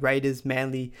okay. Raiders,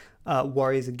 Manly,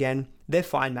 Warriors again, they're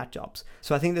fine matchups.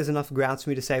 So I think there's enough grounds for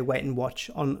me to say wait and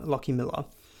watch on Lockie Miller.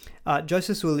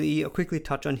 Joseph Suoli'i, I'll quickly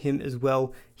touch on him as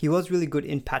well. He was really good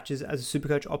in patches as a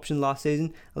Supercoach option last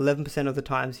season. 11% of the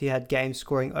times he had games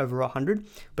scoring over 100.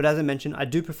 But as I mentioned, I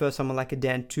do prefer someone like a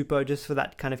Dan Tupou just for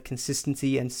that kind of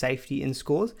consistency and safety in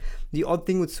scores. The odd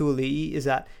thing with Suoli'i is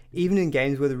that even in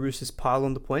games where the Roosters pile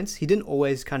on the points, he didn't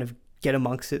always kind of get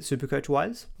amongst it Supercoach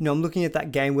wise. I'm looking at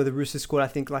that game where the Roosters scored, I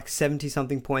think, like 70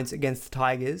 something points against the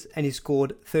Tigers, and he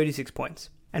scored 36 points.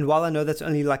 And while I know that's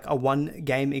only like a 1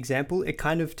 game example, it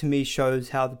kind of to me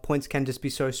shows how the points can just be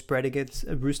so spread against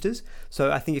Roosters.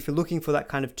 So I think if you're looking for that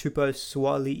kind of Tupou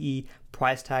Suoli'i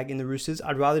price tag in the Roosters,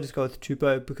 I'd rather just go with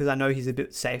Tupou because I know he's a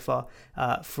bit safer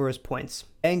for his points.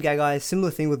 And Gagai,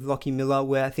 similar thing with Lockie Miller,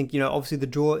 where I think, obviously the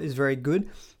draw is very good,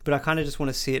 but I kind of just want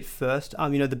to see it first.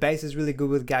 The base is really good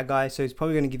with Gagai, so he's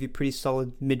probably going to give you pretty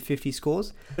solid mid-50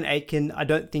 scores. And Aitken, I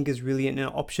don't think is really an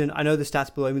option. I know the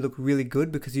stats below me look really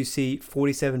good because you see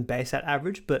 47 base at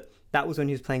average, but that was when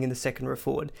he was playing in the second row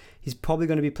forward. He's probably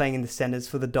going to be playing in the centers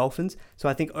for the Dolphins, so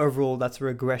I think overall that's a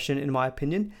regression in my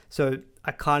opinion. So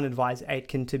I can't advise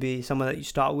Aitken to be someone that you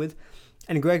start with.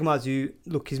 And Greg Marzhew,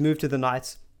 look, he's moved to the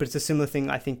Knights, but it's a similar thing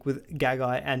I think with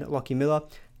Gagai and Lockie Miller.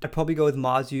 I'd probably go with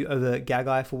Marzhew over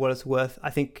Gagai for what it's worth. I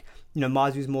think,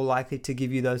 Marzhew's more likely to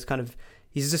give you those kind of,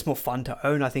 he's just more fun to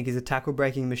own. I think he's a tackle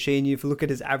breaking machine. If you look at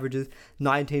his averages,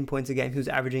 19 points a game, he was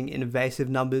averaging in evasive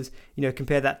numbers.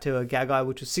 Compare that to a Gagai,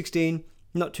 which was 16,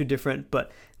 not too different,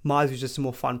 but Marzhew's just a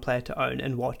more fun player to own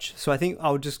and watch. So I think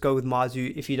I'll just go with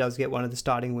Marzhew if he does get one of the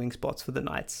starting wing spots for the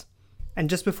Knights. And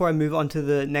just before I move on to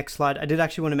the next slide, I did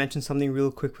actually want to mention something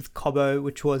real quick with Cobo,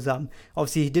 which was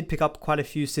obviously he did pick up quite a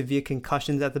few severe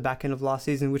concussions at the back end of last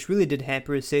season, which really did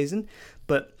hamper his season.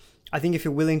 But I think if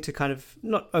you're willing to kind of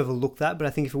not overlook that, but I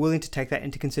think if you're willing to take that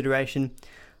into consideration,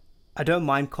 I don't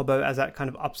mind Cobo as that kind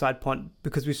of upside point,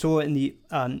 because we saw in the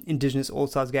Indigenous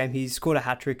All-Stars game, he scored a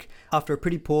hat-trick after a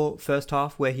pretty poor first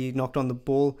half where he knocked on the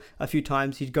ball a few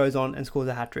times. He goes on and scores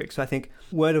a hat-trick. So I think,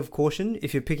 word of caution,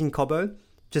 if you're picking Cobo,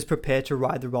 just prepare to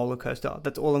ride the roller coaster.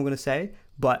 That's all I'm going to say.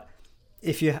 But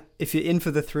if you're in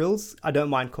for the thrills, I don't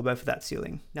mind Cobo for that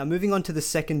ceiling. Now, moving on to the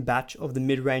second batch of the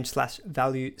mid-range /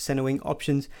 value center wing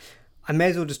options, I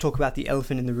may as well just talk about the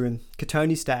elephant in the room,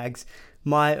 Kotoni Staggs.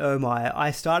 My oh my,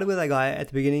 I started with that guy at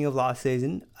the beginning of last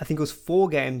season. I think it was 4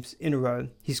 games in a row.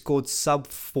 He scored sub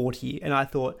 40, and I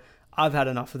thought, I've had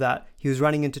enough of that. He was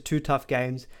running into 2 tough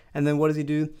games, and then what does he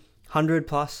do? 100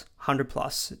 plus, 100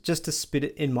 plus, just to spit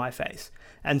it in my face.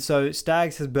 And so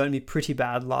Staggs has burnt me pretty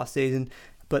bad last season.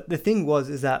 But the thing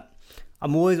is that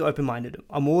I'm always open-minded.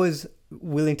 I'm always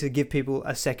willing to give people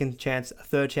a second chance, a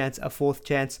third chance, a fourth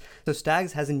chance. So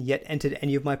Staggs hasn't yet entered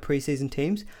any of my preseason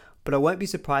teams, but I won't be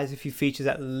surprised if he features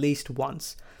at least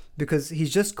once, because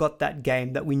he's just got that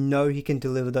game that we know he can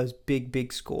deliver those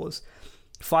big scores.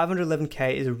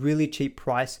 511k is a really cheap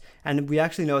price, and we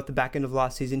actually know at the back end of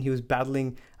last season he was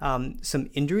battling some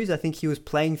injuries. I think he was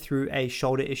playing through a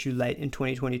shoulder issue late in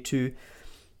 2022,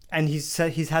 and he's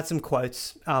had some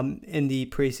quotes in the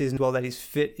preseason as well that he's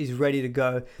fit, he's ready to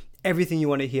go, everything you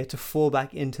want to hear to fall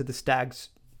back into the Staggs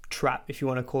trap, if you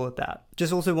want to call it that.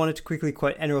 Just also wanted to quickly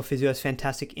quote NRL Physio's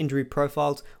fantastic injury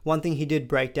profiles. One thing he did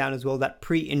break down as well, that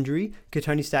pre-injury,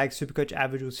 Kotoni Staggs' Supercoach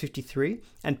average was 53,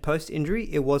 and post-injury,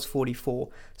 it was 44.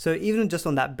 So even just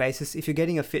on that basis, if you're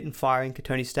getting a fit and firing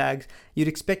Kotoni Staggs, you'd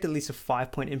expect at least a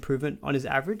 5-point improvement on his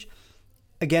average.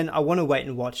 again, I want to wait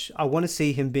and watch. I want to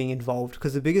see him being involved,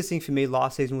 because the biggest thing for me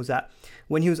last season was that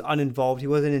when he was uninvolved, he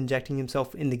wasn't injecting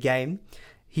himself in the game.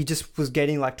 He just was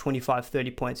getting like 25,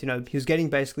 30 points. He was getting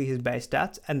basically his base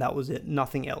stats, and that was it,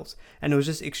 nothing else. And it was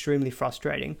just extremely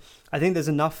frustrating. I think there's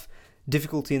enough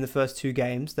difficulty in the first 2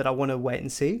 games that I want to wait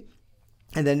and see.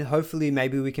 And then hopefully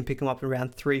maybe we can pick him up in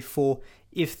round 3, 4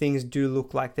 if things do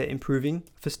look like they're improving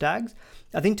for Stags.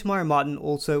 I think Tamari Martin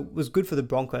also was good for the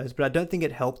Broncos, but I don't think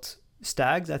it helped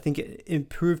Stags. I think it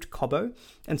improved Cobbo.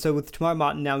 And so with Tamari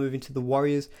Martin now moving to the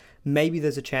Warriors, maybe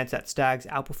there's a chance that Stags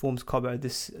outperforms Cobbo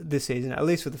this season, at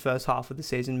least for the first half of the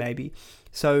season, maybe.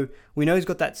 So we know he's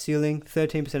got that ceiling.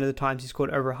 13% of the times he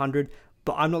scored over 100,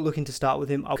 but I'm not looking to start with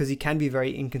him because he can be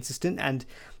very inconsistent and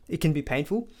it can be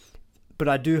painful. But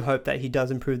I do hope that he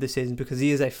does improve this season, because he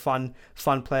is a fun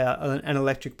player, an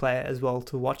electric player as well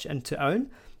to watch and to own.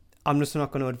 I'm just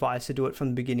not going to advise to do it from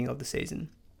the beginning of the season.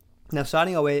 Now,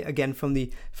 starting our way again from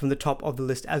the top of the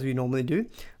list as we normally do,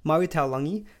 Murray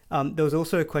Taulagi. There was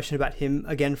also a question about him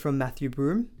again from Matthew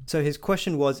Broom. So his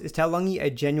question was, is Taulagi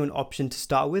a genuine option to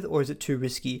start with, or is it too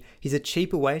risky? He's a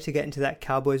cheaper way to get into that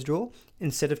Cowboys draw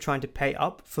instead of trying to pay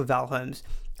up for Val Holmes.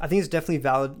 I think it's definitely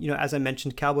valid. As I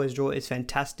mentioned, Cowboys draw is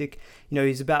fantastic.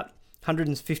 He's about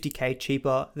 150k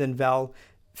cheaper than Val.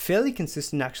 Fairly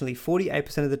consistent actually.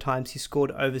 48% of the times he scored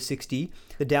over 60.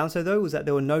 The downside though was that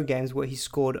there were no games where he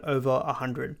scored over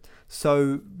 100.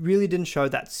 So really didn't show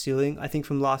that ceiling, I think,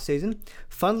 from last season.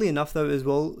 Funnily enough though as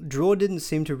well, draw didn't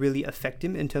seem to really affect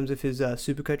him in terms of his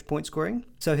Supercoach point scoring.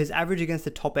 So his average against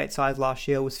the top 8 sides last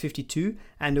year was 52,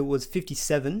 and it was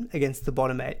 57 against the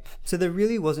bottom 8. So there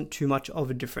really wasn't too much of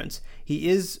a difference. He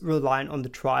is reliant on the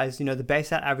tries. The base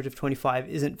stat average of 25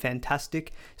 isn't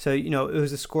fantastic. So, it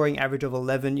was a scoring average of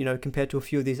 11, compared to a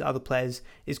few of these other players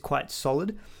is quite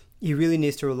solid. He really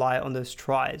needs to rely on those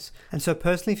tries. And so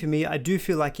personally for me, I do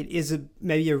feel like it is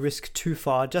maybe a risk too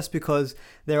far, just because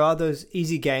there are those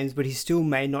easy games, but he still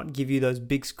may not give you those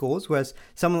big scores. Whereas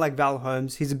someone like Val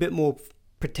Holmes, he's a bit more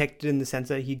protected in the sense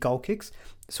that he goal kicks.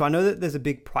 So I know that there's a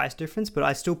big price difference, but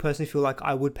I still personally feel like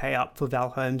I would pay up for Val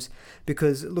Holmes,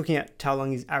 because looking at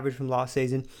Taulagi's average from last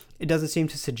season, it doesn't seem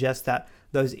to suggest that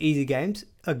those easy games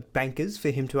are bankers for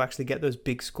him to actually get those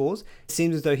big scores. It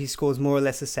seems as though he scores more or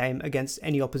less the same against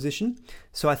any opposition.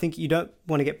 So I think you don't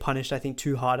want to get punished,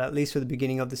 too hard, at least for the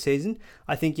beginning of the season.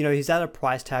 I think, he's at a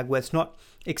price tag where it's not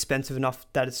expensive enough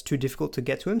that it's too difficult to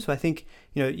get to him. So I think,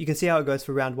 you can see how it goes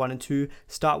for round 1 and 2.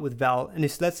 Start with Val. And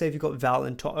let's say if you've got Val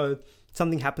and To'o,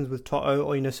 something happens with To'o,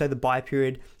 or say the buy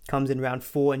period comes in round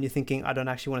 4 and you're thinking, I don't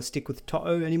actually want to stick with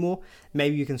To'o anymore,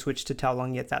 maybe you can switch to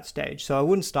Taulagi at that stage. So I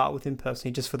wouldn't start with him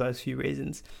personally, just for those few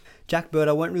reasons. Jack Bird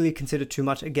I won't really consider too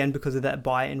much, again because of that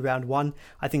buy in round 1.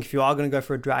 I think if you are going to go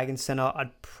for a Dragon center,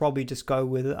 I'd probably just go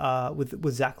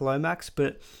with Zach Lomax,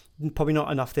 but probably not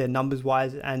enough there numbers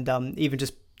wise, and even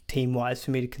just team wise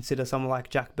for me to consider someone like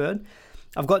Jack Bird.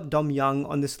 I've got Dom Young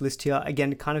on this list here.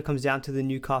 Again, it kind of comes down to the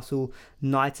Newcastle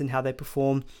Knights and how they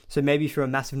perform. So maybe if you're a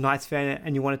massive Knights fan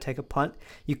and you want to take a punt,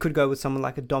 you could go with someone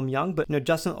like a Dom Young. But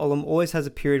Justin Olam always has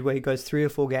a period where he goes 3 or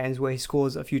 4 games where he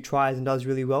scores a few tries and does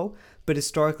really well. But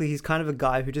historically, he's kind of a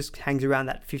guy who just hangs around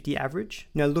that 50 average.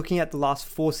 Looking at the last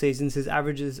 4 seasons, his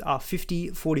averages are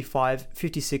 50, 45,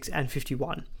 56, and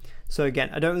 51. So again,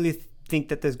 I don't really think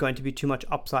that there's going to be too much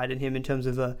upside in him in terms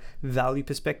of a value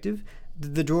perspective.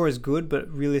 The draw is good,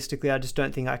 but realistically, I just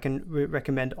don't think I can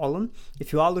recommend Olam.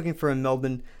 If you are looking for a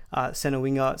Melbourne centre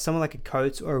winger, someone like a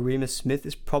Coates or a Remus Smith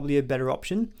is probably a better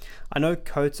option. I know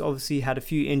Coates obviously had a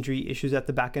few injury issues at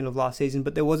the back end of last season,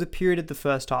 but there was a period at the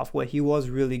first half where he was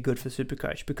really good for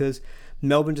Supercoach because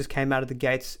Melbourne just came out of the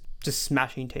gates just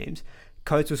smashing teams.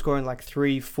 Coates was scoring like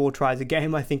 3-4 tries a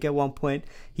game, I think, at one point.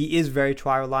 He is very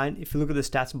try reliant. If you look at the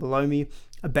stats below me,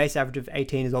 a base average of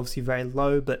 18 is obviously very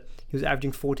low, but he was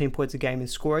averaging 14 points a game in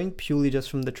scoring purely just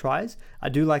from the tries. I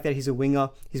do like that he's a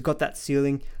winger. He's got that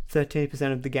ceiling.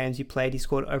 13% of the games he played, he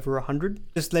scored over 100.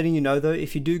 Just letting you know though,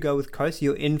 if you do go with Coates,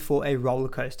 you're in for a roller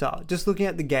coaster. Just looking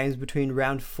at the games between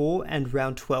round 4 and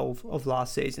round 12 of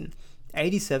last season.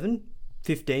 87,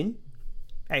 15,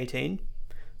 18,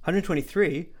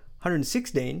 123,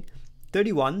 116,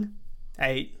 31,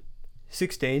 8,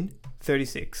 16,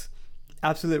 36.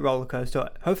 Absolute roller coaster.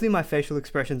 Hopefully my facial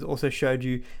expressions also showed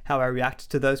you how I react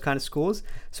to those kind of scores.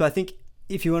 So I think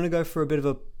if you want to go for a bit of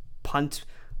a punt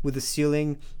with the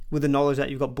ceiling, with the knowledge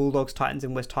that you've got Bulldogs, Titans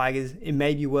and West Tigers, it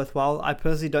may be worthwhile. I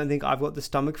personally don't think I've got the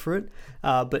stomach for it.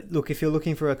 But look, if you're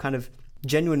looking for a kind of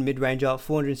genuine mid-ranger,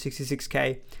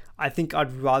 466k, I think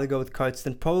I'd rather go with Coates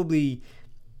than probably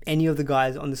any of the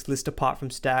guys on this list apart from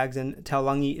Stags, and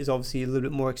Taulagi is obviously a little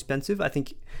bit more expensive. I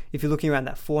think if you're looking around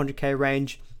that 400k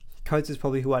range, Coates is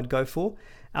probably who I'd go for.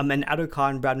 And Addo-Carr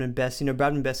and Bradman Best,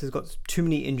 Bradman Best has got too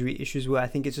many injury issues where I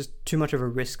think it's just too much of a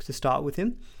risk to start with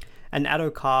him. And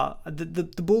Addo-Carr, the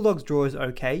Bulldogs draw is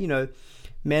okay.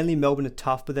 Manly, Melbourne are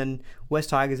tough, but then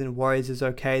West Tigers and Warriors is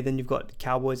okay. Then you've got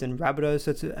Cowboys and Rabbitohs,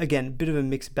 so it's, again, a bit of a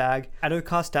mixed bag.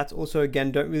 Addo-Carr stats also,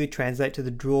 again, don't really translate to the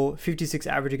draw. 56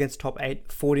 average against top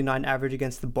 8, 49 average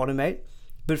against the bottom 8.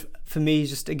 But for me,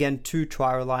 he's just, again, too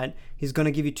try-reliant. He's going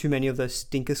to give you too many of those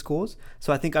stinker scores.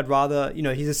 So I think I'd rather,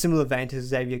 he's a similar vein to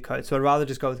Xavier Coates. So I'd rather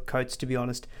just go with Coates, to be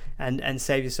honest, and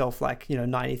save yourself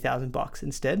 $90,000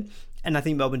 instead. And I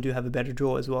think Melbourne do have a better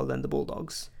draw as well than the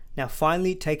Bulldogs. Now,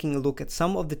 finally, taking a look at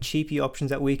some of the cheapy options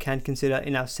that we can consider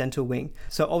in our centre wing.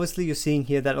 So obviously you're seeing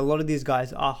here that a lot of these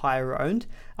guys are higher owned.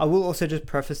 I will also just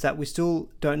preface that we still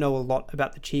don't know a lot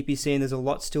about the cheapy scene. There's a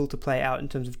lot still to play out in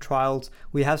terms of trials.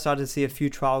 We have started to see a few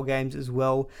trial games as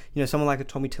well. Someone like a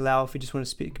Tommy Talau, if we just want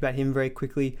to speak about him very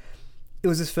quickly. It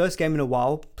was his first game in a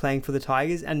while playing for the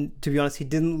Tigers, and to be honest, he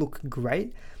didn't look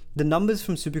great. The numbers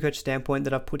from Supercoach standpoint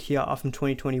that I've put here are from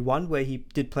 2021, where he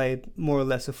did play more or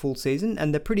less a full season,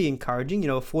 and they're pretty encouraging.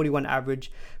 A 41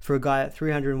 average for a guy at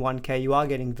 301k, you are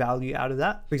getting value out of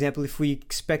that. For example, if we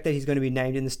expect that he's going to be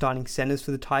named in the starting centers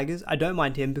for the Tigers, I don't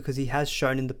mind him because he has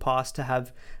shown in the past to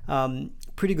have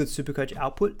pretty good Supercoach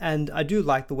output, and I do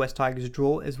like the West Tigers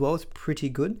draw as well. It's pretty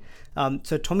good.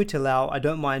 So Tommy Talau, I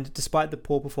don't mind, despite the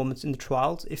poor performance in the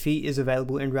trials, if he is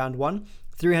available in round 1.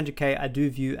 300k I do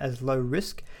view as low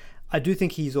risk. I do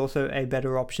think he's also a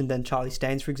better option than Charlie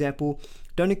Staines, for example.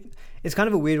 It's kind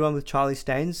of a weird one with Charlie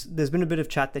Staines. There's been a bit of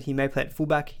chat that he may play at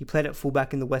fullback. He played at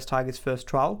fullback in the West Tigers' first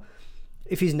trial.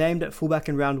 If he's named at fullback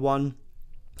in round 1,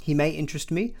 he may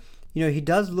interest me. He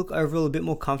does look overall a bit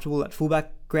more comfortable at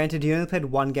fullback. Granted, he only played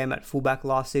one game at fullback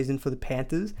last season for the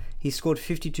Panthers. He scored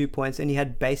 52 points and he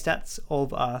had base stats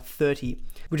of 30,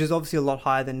 which is obviously a lot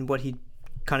higher than what he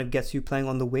kind of gets you playing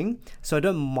on the wing. So I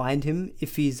don't mind him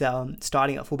if he's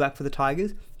starting at fullback for the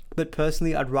Tigers, but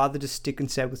personally I'd rather just stick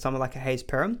instead with someone like a Hayes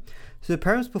Perham. So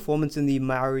Perham's performance in the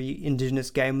Maori Indigenous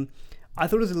game, I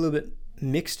thought it was a little bit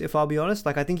mixed, if I'll be honest.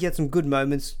 I think he had some good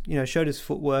moments, showed his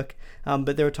footwork,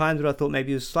 but there were times where I thought maybe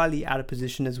he was slightly out of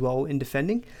position as well in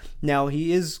defending. Now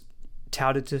he is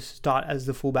touted to start as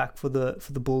the fullback for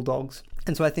the Bulldogs,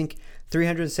 and so I think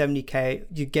 370k,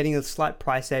 you're getting a slight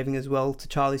price saving as well to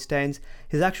Charlie Staines.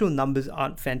 His actual numbers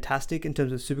aren't fantastic in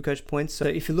terms of Supercoach points. So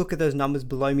if you look at those numbers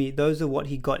below me, those are what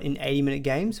he got in 80-minute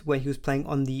games where he was playing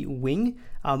on the wing,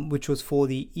 which was for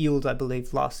the Eels, I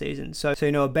believe, last season. So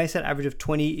a base set average of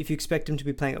 20. If you expect him to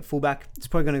be playing at fullback, it's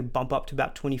probably going to bump up to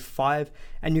about 25.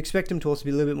 And you expect him to also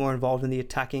be a little bit more involved in the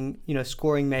attacking.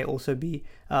 Scoring may also be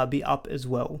up as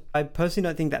well. I personally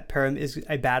don't think that Perham is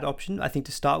a bad option. I think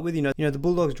to start with, the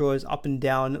Bulldogs draw is up and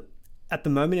down. At the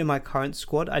moment in my current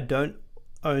squad, I don't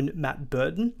own Matt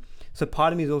Burton. So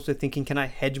part of me is also thinking, can I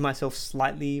hedge myself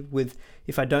slightly with,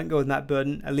 if I don't go with Matt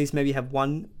Burton, at least maybe have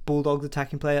one Bulldogs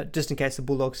attacking player, just in case the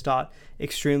Bulldogs start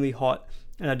extremely hot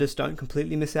and I just don't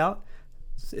completely miss out.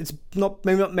 It's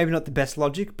maybe not the best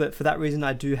logic, but for that reason,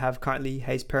 I do have currently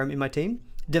Hayes Perham in my team.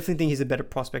 Definitely think he's a better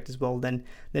prospect as well than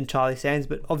Charlie Staines,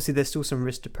 but obviously there's still some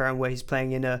risk to Perham where he's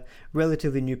playing in a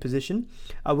relatively new position.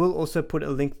 I will also put a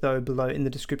link though below in the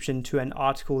description to an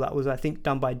article that was, I think,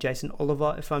 done by Jason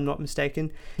Oliver, if I'm not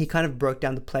mistaken. He kind of broke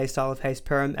down the play style of Hayes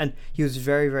Perham, and he was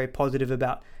very, very positive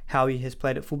about how he has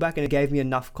played at fullback, and it gave me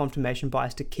enough confirmation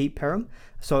bias to keep Perham.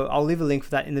 So I'll leave a link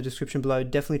for that in the description below.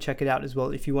 Definitely check it out as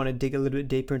well if you want to dig a little bit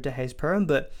deeper into Hayes Perham,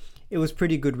 but it was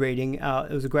pretty good reading.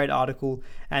 It was a great article,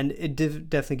 and it did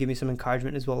definitely give me some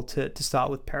encouragement as well to start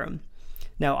with Perham.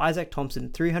 Now, Isaac Thompson,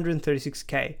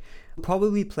 336k,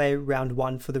 probably play round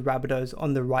 1 for the Rabbitohs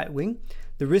on the right wing.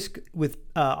 The risk with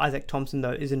Isaac Thompson,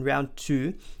 though, is in round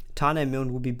 2, Taane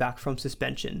Milne will be back from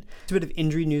suspension. It's a bit of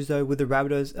injury news, though, with the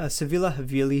Rabbitohs. Sivila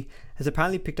Havili has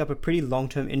apparently picked up a pretty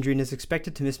long-term injury and is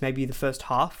expected to miss maybe the first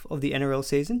half of the NRL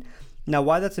season. Now,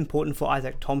 why that's important for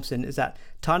Isaac Thompson is that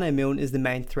Taane Milne is the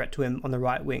main threat to him on the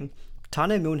right wing.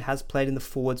 Taane Milne has played in the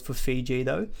forwards for Fiji,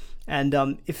 though, and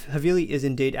if Havili is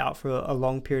indeed out for a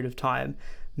long period of time,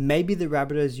 maybe the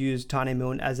Rabbitohs use Taane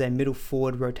Milne as a middle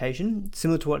forward rotation,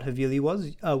 similar to what Havili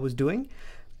was doing.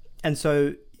 And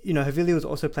so, Havili was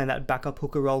also playing that backup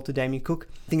hooker role to Damien Cook.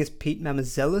 I think it's Pete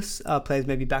Mamouzelos plays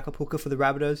maybe backup hooker for the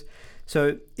Rabbitohs.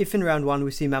 So if in round 1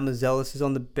 we see Mamouzelos is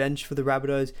on the bench for the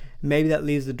Rabbitohs, maybe that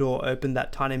leaves the door open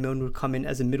that Taane Milne would come in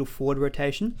as a middle forward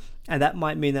rotation, and that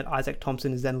might mean that Isaac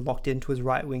Thompson is then locked into his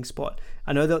right wing spot.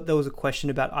 I know that there was a question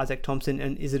about Isaac Thompson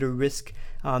and is it a risk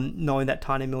knowing that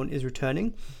Taane Milne is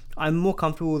returning. I'm more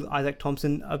comfortable with Isaac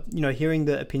Thompson, hearing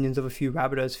the opinions of a few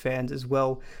Rabbitohs fans as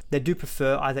well. They do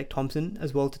prefer Isaac Thompson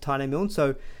as well to Taane Milne.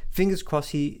 So fingers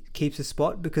crossed he keeps his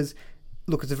spot, because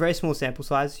look, it's a very small sample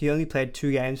size. He only played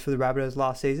 2 games for the Rabbitohs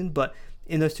last season, but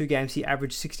in those 2 games he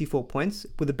averaged 64 points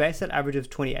with a base stat average of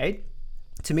 28.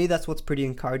 To me, that's what's pretty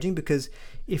encouraging, because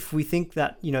if we think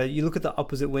that, you look at the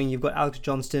opposite wing, you've got Alex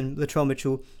Johnston, Latrell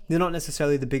Mitchell, they're not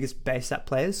necessarily the biggest base stat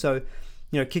players. So,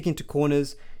 kicking to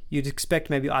corners, you'd expect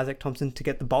maybe Isaac Thompson to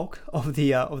get the bulk of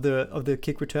the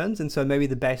kick returns, and so maybe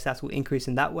the base stats will increase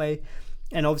in that way.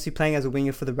 And obviously playing as a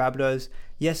winger for the Rabbitohs,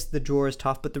 yes, the draw is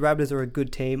tough, but the Rabbitohs are a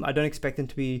good team. I don't expect them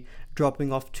to be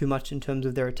dropping off too much in terms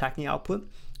of their attacking output.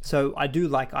 So I do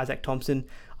like Isaac Thompson.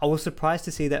 I was surprised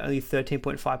to see that only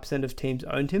 13.5% of teams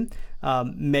owned him.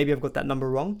 Maybe I've got that number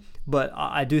wrong, but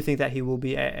I do think that he will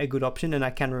be a good option, and I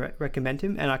can recommend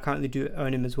him, and I currently do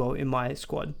own him as well in my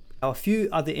squad. Now, a few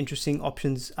other interesting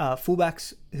options,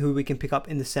 fullbacks who we can pick up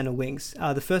in the center wings.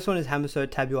 The first one is Hamiso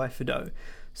Tabuai-Fidow.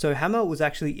 So Hammer was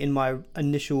actually in my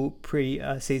initial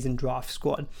pre-season draft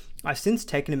squad. I've since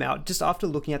taken him out just after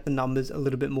looking at the numbers a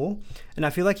little bit more, and I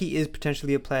feel like he is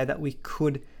potentially a player that we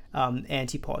could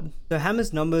antipod. So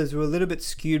Hammer's numbers were a little bit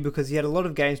skewed because he had a lot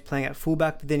of games playing at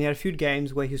fullback, but then he had a few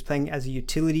games where he was playing as a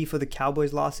utility for the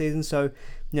Cowboys last season. So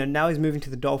now he's moving to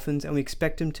the Dolphins, and we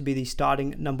expect him to be the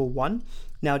starting number 1.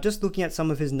 Now, just looking at some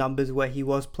of his numbers where he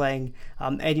was playing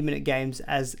 80-minute games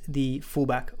as the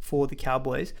fullback for the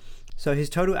Cowboys. So his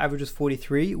total average was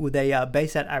 43 with a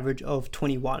base stat average of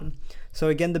 21. So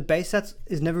again, the base stats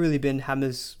has never really been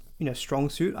Hammer's strong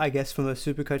suit, I guess, from a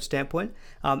Supercoach standpoint.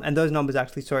 And those numbers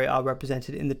actually, are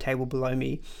represented in the table below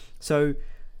me. So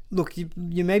look,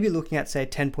 you may be looking at, say,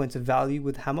 10 points of value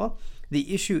with Hammer.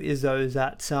 The issue is, though, is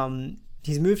that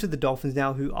he's moved to the Dolphins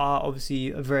now, who are obviously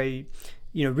a very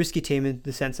risky team in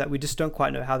the sense that we just don't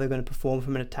quite know how they're going to perform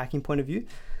from an attacking point of view.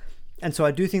 And so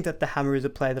I do think that the Hammer is a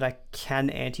player that I can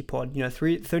antipod.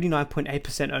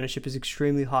 39.8% ownership is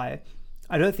extremely high.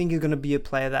 I don't think he's going to be a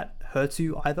player that hurts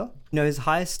you either. His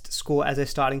highest score as a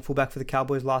starting fullback for the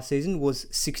Cowboys last season was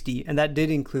 60, and that did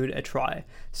include a try.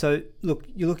 So look,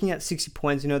 you're looking at 60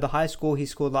 points. The highest score he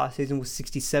scored last season was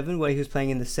 67, where he was playing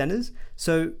in the centers.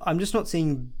 So I'm just not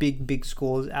seeing big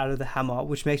scores out of the Hammer,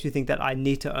 which makes me think that I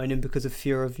need to own him because of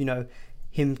fear of,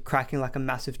 him cracking like a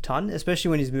massive ton, especially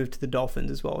when he's moved to the Dolphins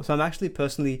as well. So I'm actually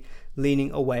personally leaning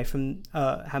away from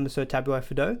Hamiso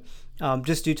Tabuai-Fidow,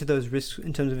 just due to those risks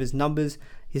in terms of his numbers.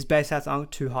 His base stats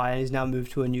aren't too high, and he's now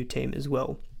moved to a new team as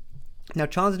well. Now,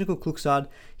 Charnze Nicoll-Klokstad,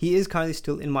 he is currently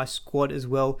still in my squad as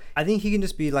well. I think he can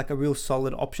just be like a real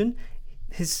solid option.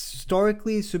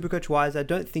 Historically, Supercoach wise, I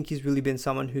don't think he's really been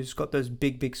someone who's got those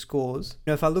big scores.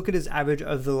 If I look at his average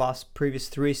over the previous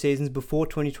 3 seasons before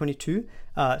 2022,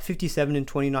 57 in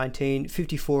 2019,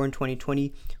 54 in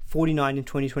 2020, 49 in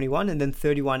 2021, and then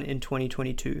 31 in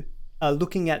 2022.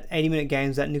 Looking at 80-minute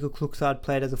games that Nicoll-Klokstad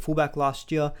played as a fullback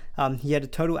last year, he had a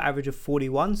total average of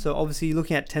 41. So obviously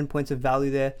looking at 10 points of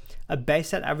value there, a base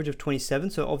stat average of 27.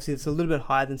 So obviously it's a little bit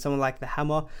higher than someone like the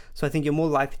Hammer. So I think you're more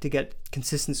likely to get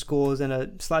consistent scores and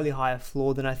a slightly higher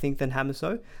floor than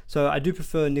Hamiso. So I do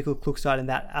prefer Nicoll-Klokstad in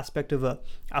that aspect of a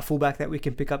fullback that we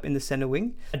can pick up in the center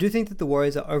wing. I do think that the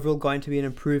Warriors are overall going to be an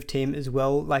improved team as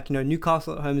well.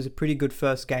 Newcastle at home is a pretty good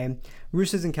first game.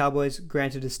 Roosters and Cowboys,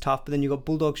 granted, is tough, but then you've got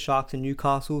Bulldogs, Sharks and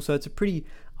Newcastle, so it's a pretty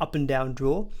up and down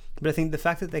draw. But I think the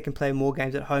fact that they can play more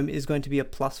games at home is going to be a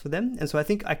plus for them, and so I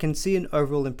think I can see an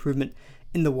overall improvement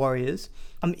in the Warriors.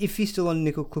 If he's still on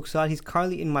Nicoll-Klokstad, he's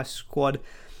currently in my squad.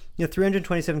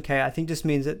 327k I think just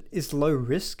means that it's low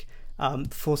risk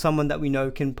for someone that we know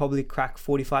can probably crack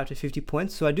 45 to 50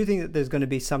 points. So I do think that there's going to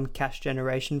be some cash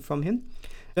generation from him.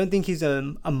 I don't think he's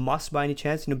a must by any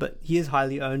chance, but he is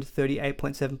highly owned,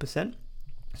 38.7%.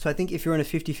 So I think if you're on a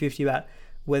 50-50 about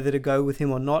whether to go with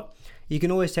him or not, you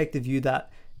can always take the view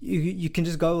that you can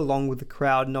just go along with the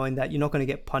crowd, knowing that you're not going to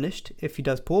get punished if he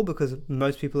does poor, because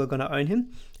most people are going to own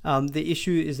him. The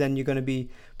issue is then you're going to be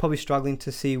probably struggling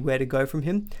to see where to go from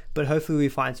him, but hopefully we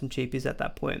find some cheapies at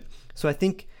that point. So I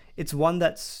think it's one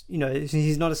that's,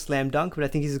 he's not a slam dunk, but I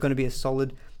think he's going to be a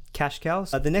solid cash cow.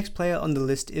 The next player on the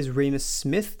list is Reimis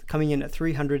Smith, coming in at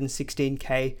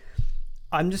 316k.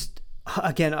 I'm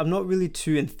not really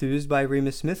too enthused by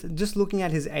Reimis Smith. Just looking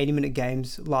at his 80-minute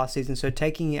games last season, so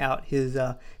taking out his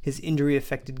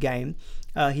injury-affected game,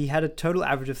 he had a total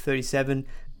average of 37,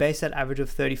 base stat average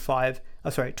of 25,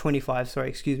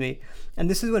 and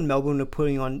this is when Melbourne were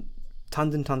putting on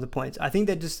tons and tons of points. I think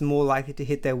they're just more likely to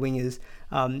hit their wingers.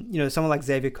 Someone like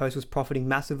Xavier Coates was profiting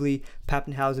massively,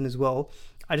 Pappenhausen as well.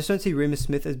 I just don't see Reimis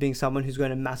Smith as being someone who's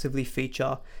going to massively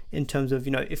feature in terms of,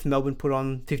 if Melbourne put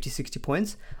on 50, 60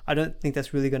 points. I don't think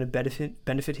that's really going to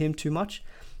benefit him too much.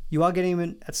 You are getting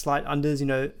him at slight unders,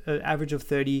 an average of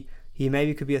 30. he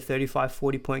maybe could be a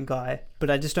 35-40 point guy,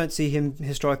 but I just don't see him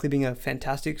historically being a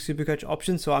fantastic Supercoach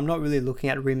option, so I'm not really looking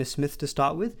at Remus Smith to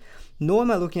start with, nor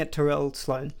am I looking at Terrell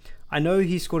Sloan. I know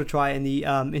he scored a try in the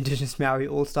Indigenous Maori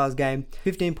All-Stars game,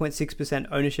 15.6%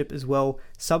 ownership as well,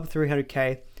 sub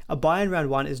 300k. A buy in round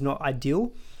 1 is not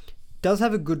ideal. Does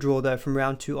have a good draw though from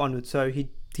round 2 onwards, so he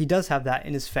does have that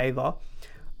in his favour.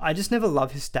 I just never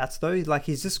love his stats though, like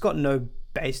he's just got no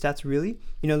base stats really.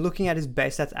 Looking at his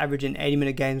base stats average in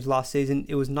 80-minute games last season,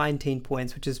 it was 19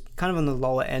 points, which is kind of on the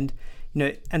lower end.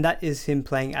 And that is him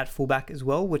playing at fullback as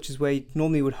well, which is where you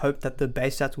normally would hope that the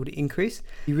base stats would increase.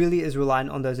 He really is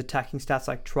reliant on those attacking stats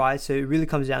like tries, so it really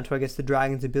comes down to, I guess, the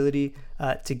Dragons' ability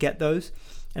to get those.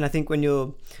 And I think when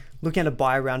you're looking at a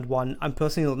buy round 1, I'm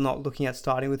personally not looking at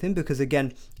starting with him because,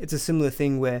 again, it's a similar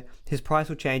thing where his price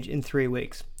will change in 3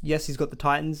 weeks. Yes, he's got the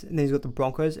Titans, and then he's got the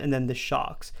Broncos, and then the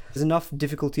Sharks. There's enough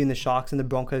difficulty in the Sharks and the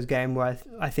Broncos game where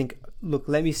I think, look,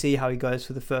 let me see how he goes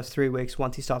for the first 3 weeks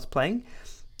once he starts playing.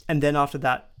 And then after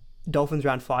that, Dolphins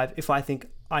round 5, if I think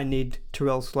I need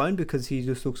Terrell Sloan because he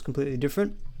just looks completely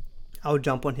different, I'll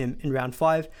jump on him in round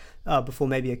 5 before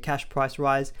maybe a cash price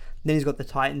rise. Then he's got the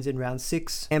Titans in round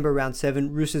 6, Amber round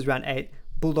 7, Roosters round 8,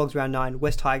 Bulldogs round 9,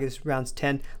 West Tigers rounds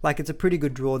 10. Like, it's a pretty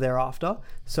good draw thereafter.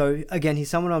 So again, he's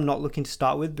someone I'm not looking to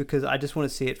start with because I just want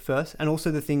to see it first. And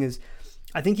also the thing is,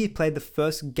 I think he played the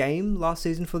first game last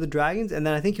season for the Dragons, and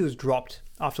then I think he was dropped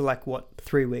after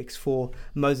 3 weeks for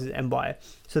Moses Mbye.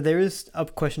 So there is a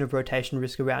question of rotation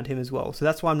risk around him as well. So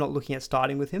that's why I'm not looking at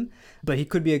starting with him, but he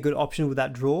could be a good option with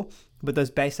that draw, but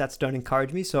those base stats don't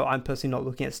encourage me, so I'm personally not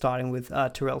looking at starting with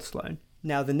Terrell Sloan.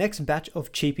 Now, the next batch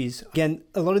of cheapies. Again,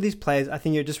 a lot of these players, I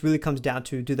think it just really comes down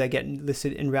to, do they get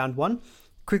listed in round 1?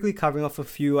 Quickly covering off a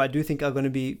few I do think are going to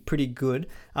be pretty good.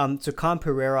 So Khan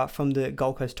Pereira from the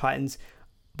Gold Coast Titans,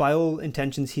 by all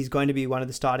intentions, he's going to be one of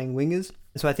the starting wingers.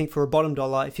 So I think for a bottom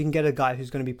dollar, if you can get a guy who's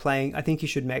going to be playing, I think he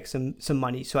should make some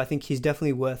money. So I think he's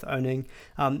definitely worth owning.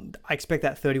 I expect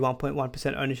that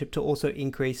 31.1% ownership to also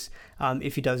increase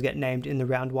if he does get named in the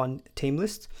round 1 team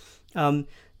list.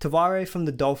 Tavare from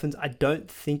the Dolphins, I don't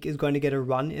think is going to get a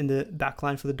run in the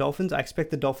backline for the Dolphins. I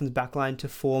expect the Dolphins backline to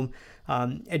form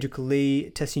Edric Lee,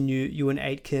 Tessie New, Ewan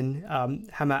Aitken,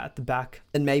 Hammer at the back,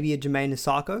 and maybe a Jermaine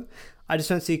Asako. I just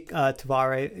don't see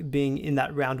Tavare being in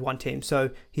that round 1 team. So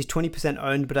he's 20%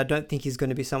 owned, but I don't think he's going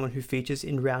to be someone who features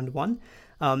in round 1.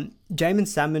 Jamin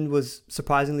Salmon was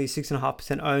surprisingly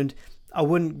 6.5% owned. I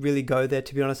wouldn't really go there,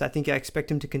 to be honest. I think I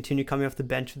expect him to continue coming off the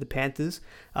bench for the Panthers.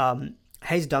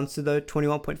 Hayes Dunster, though,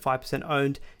 21.5%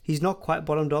 owned. He's not quite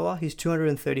bottom dollar. He's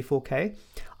 234k.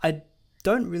 I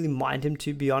don't really mind him,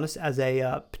 to be honest, as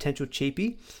a potential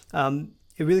cheapie.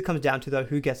 It really comes down to, though,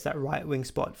 who gets that right wing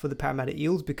spot for the Parramatta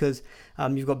Eels, because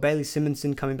you've got Bailey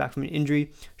Simonson coming back from an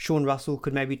injury. Sean Russell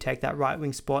could maybe take that right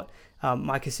wing spot.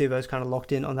 Mike Acevo is kind of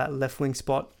locked in on that left wing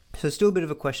spot. So still a bit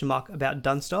of a question mark about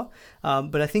Dunster.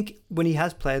 But I think when he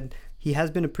has played, he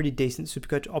has been a pretty decent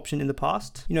Supercoach option in the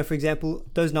past. For example,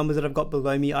 those numbers that I've got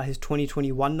below me are his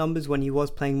 2021 numbers when he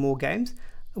was playing more games.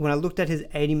 When I looked at his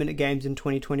 80-minute games in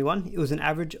 2021, it was an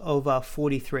average of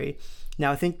 43.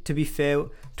 Now, I think, to be fair,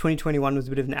 2021 was a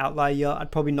bit of an outlier year.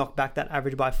 I'd probably knock back that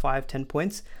average by 5-10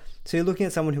 points. So you're looking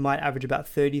at someone who might average about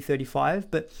 30-35,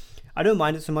 but I don't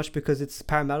mind it so much because it's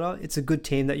Parramatta. It's a good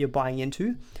team that you're buying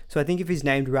into. So I think if he's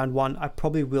named round 1, I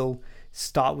probably will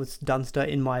start with Dunster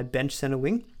in my bench centre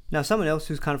wing. Now, someone else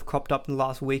who's kind of cropped up in the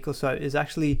last week or so is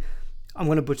actually, I'm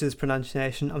going to butcher this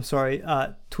pronunciation, I'm sorry,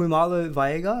 Tuimalo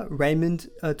Vaiega, Raymond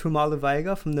Tuimalo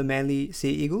Vaiega from the Manly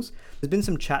Sea Eagles. There's been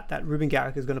some chat that Ruben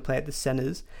Garrick is going to play at the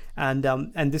centres, and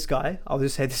this guy, I'll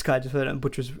just say this guy just so I don't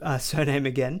butcher his surname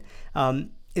again,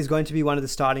 is going to be one of the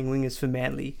starting wingers for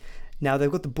Manly. Now, they've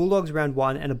got the Bulldogs round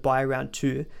 1 and a bye round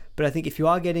 2, but I think if you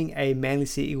are getting a Manly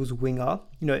Sea Eagles winger,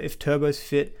 if Turbo's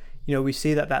fit, we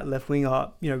see that left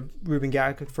winger, Ruben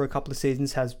Garrick for a couple of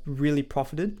seasons has really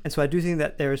profited. And so I do think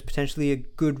that there is potentially a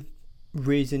good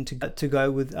reason to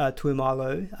go with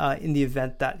Tuimalo in the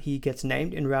event that he gets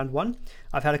named in round 1.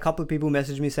 I've had a couple of people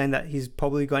message me saying that he's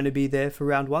probably going to be there for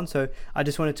round 1. So I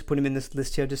just wanted to put him in this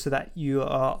list here just so that you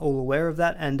are all aware of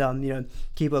that and,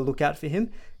 keep a lookout for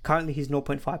him. Currently, he's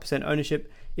 0.5%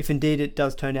 ownership. If indeed it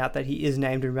does turn out that he is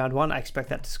named in round 1, I expect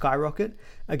that to skyrocket.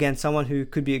 Again, someone who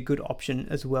could be a good option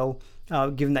as well,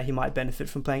 given that he might benefit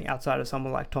from playing outside of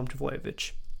someone like Tom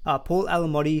Trbojevic. Paul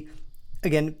Alamotti,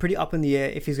 again, pretty up in the air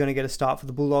if he's going to get a start for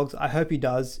the Bulldogs. I hope he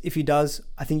does. If he does,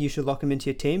 I think you should lock him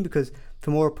into your team because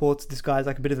from all reports, this guy's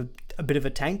like a bit of a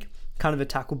tank, kind of a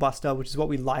tackle buster, which is what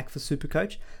we like for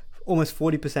Supercoach. Almost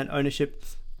 40% ownership.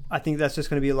 I think that's just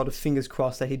going to be a lot of fingers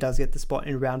crossed that he does get the spot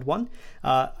in round 1.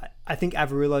 I I think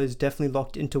Averillo is definitely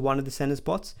locked into one of the center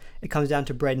spots. It comes down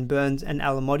to Braden Burns and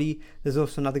Alamotti. There's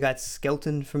also another guy,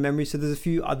 Skelton, from memory. So there's a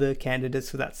few other candidates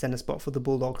for that center spot for the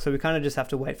Bulldogs. So we kind of just have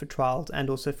to wait for trials and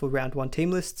also for round 1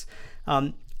 team lists.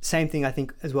 Same thing, I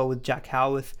think, as well with Jack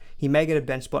Howarth. He may get a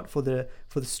bench spot for the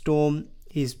Storm.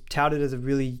 He's touted as a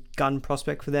really gun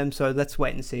prospect for them, so let's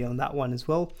wait and see on that one as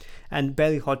well. And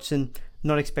Bailey Hodgson,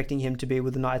 not expecting him to be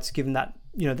with the Knights, given that,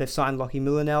 you know, they've signed Lockie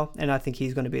Miller now, and I think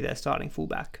he's going to be their starting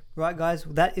fullback. Right, guys,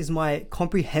 that is my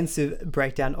comprehensive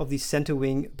breakdown of the center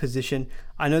wing position.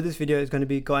 I know this video is going to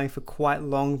be going for quite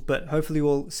long, but hopefully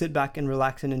you'll sit back and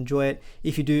relax and enjoy it.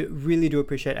 If you do, really do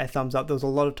appreciate a thumbs up. There was a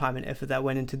lot of time and effort that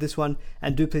went into this one,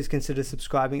 and do please consider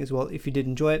subscribing as well if you did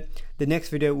enjoy it. The next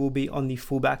video will be on the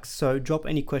fullbacks, so drop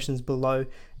any questions below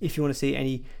if you want to see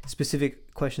any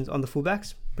specific questions on the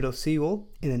fullbacks, but I'll see you all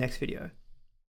in the next video.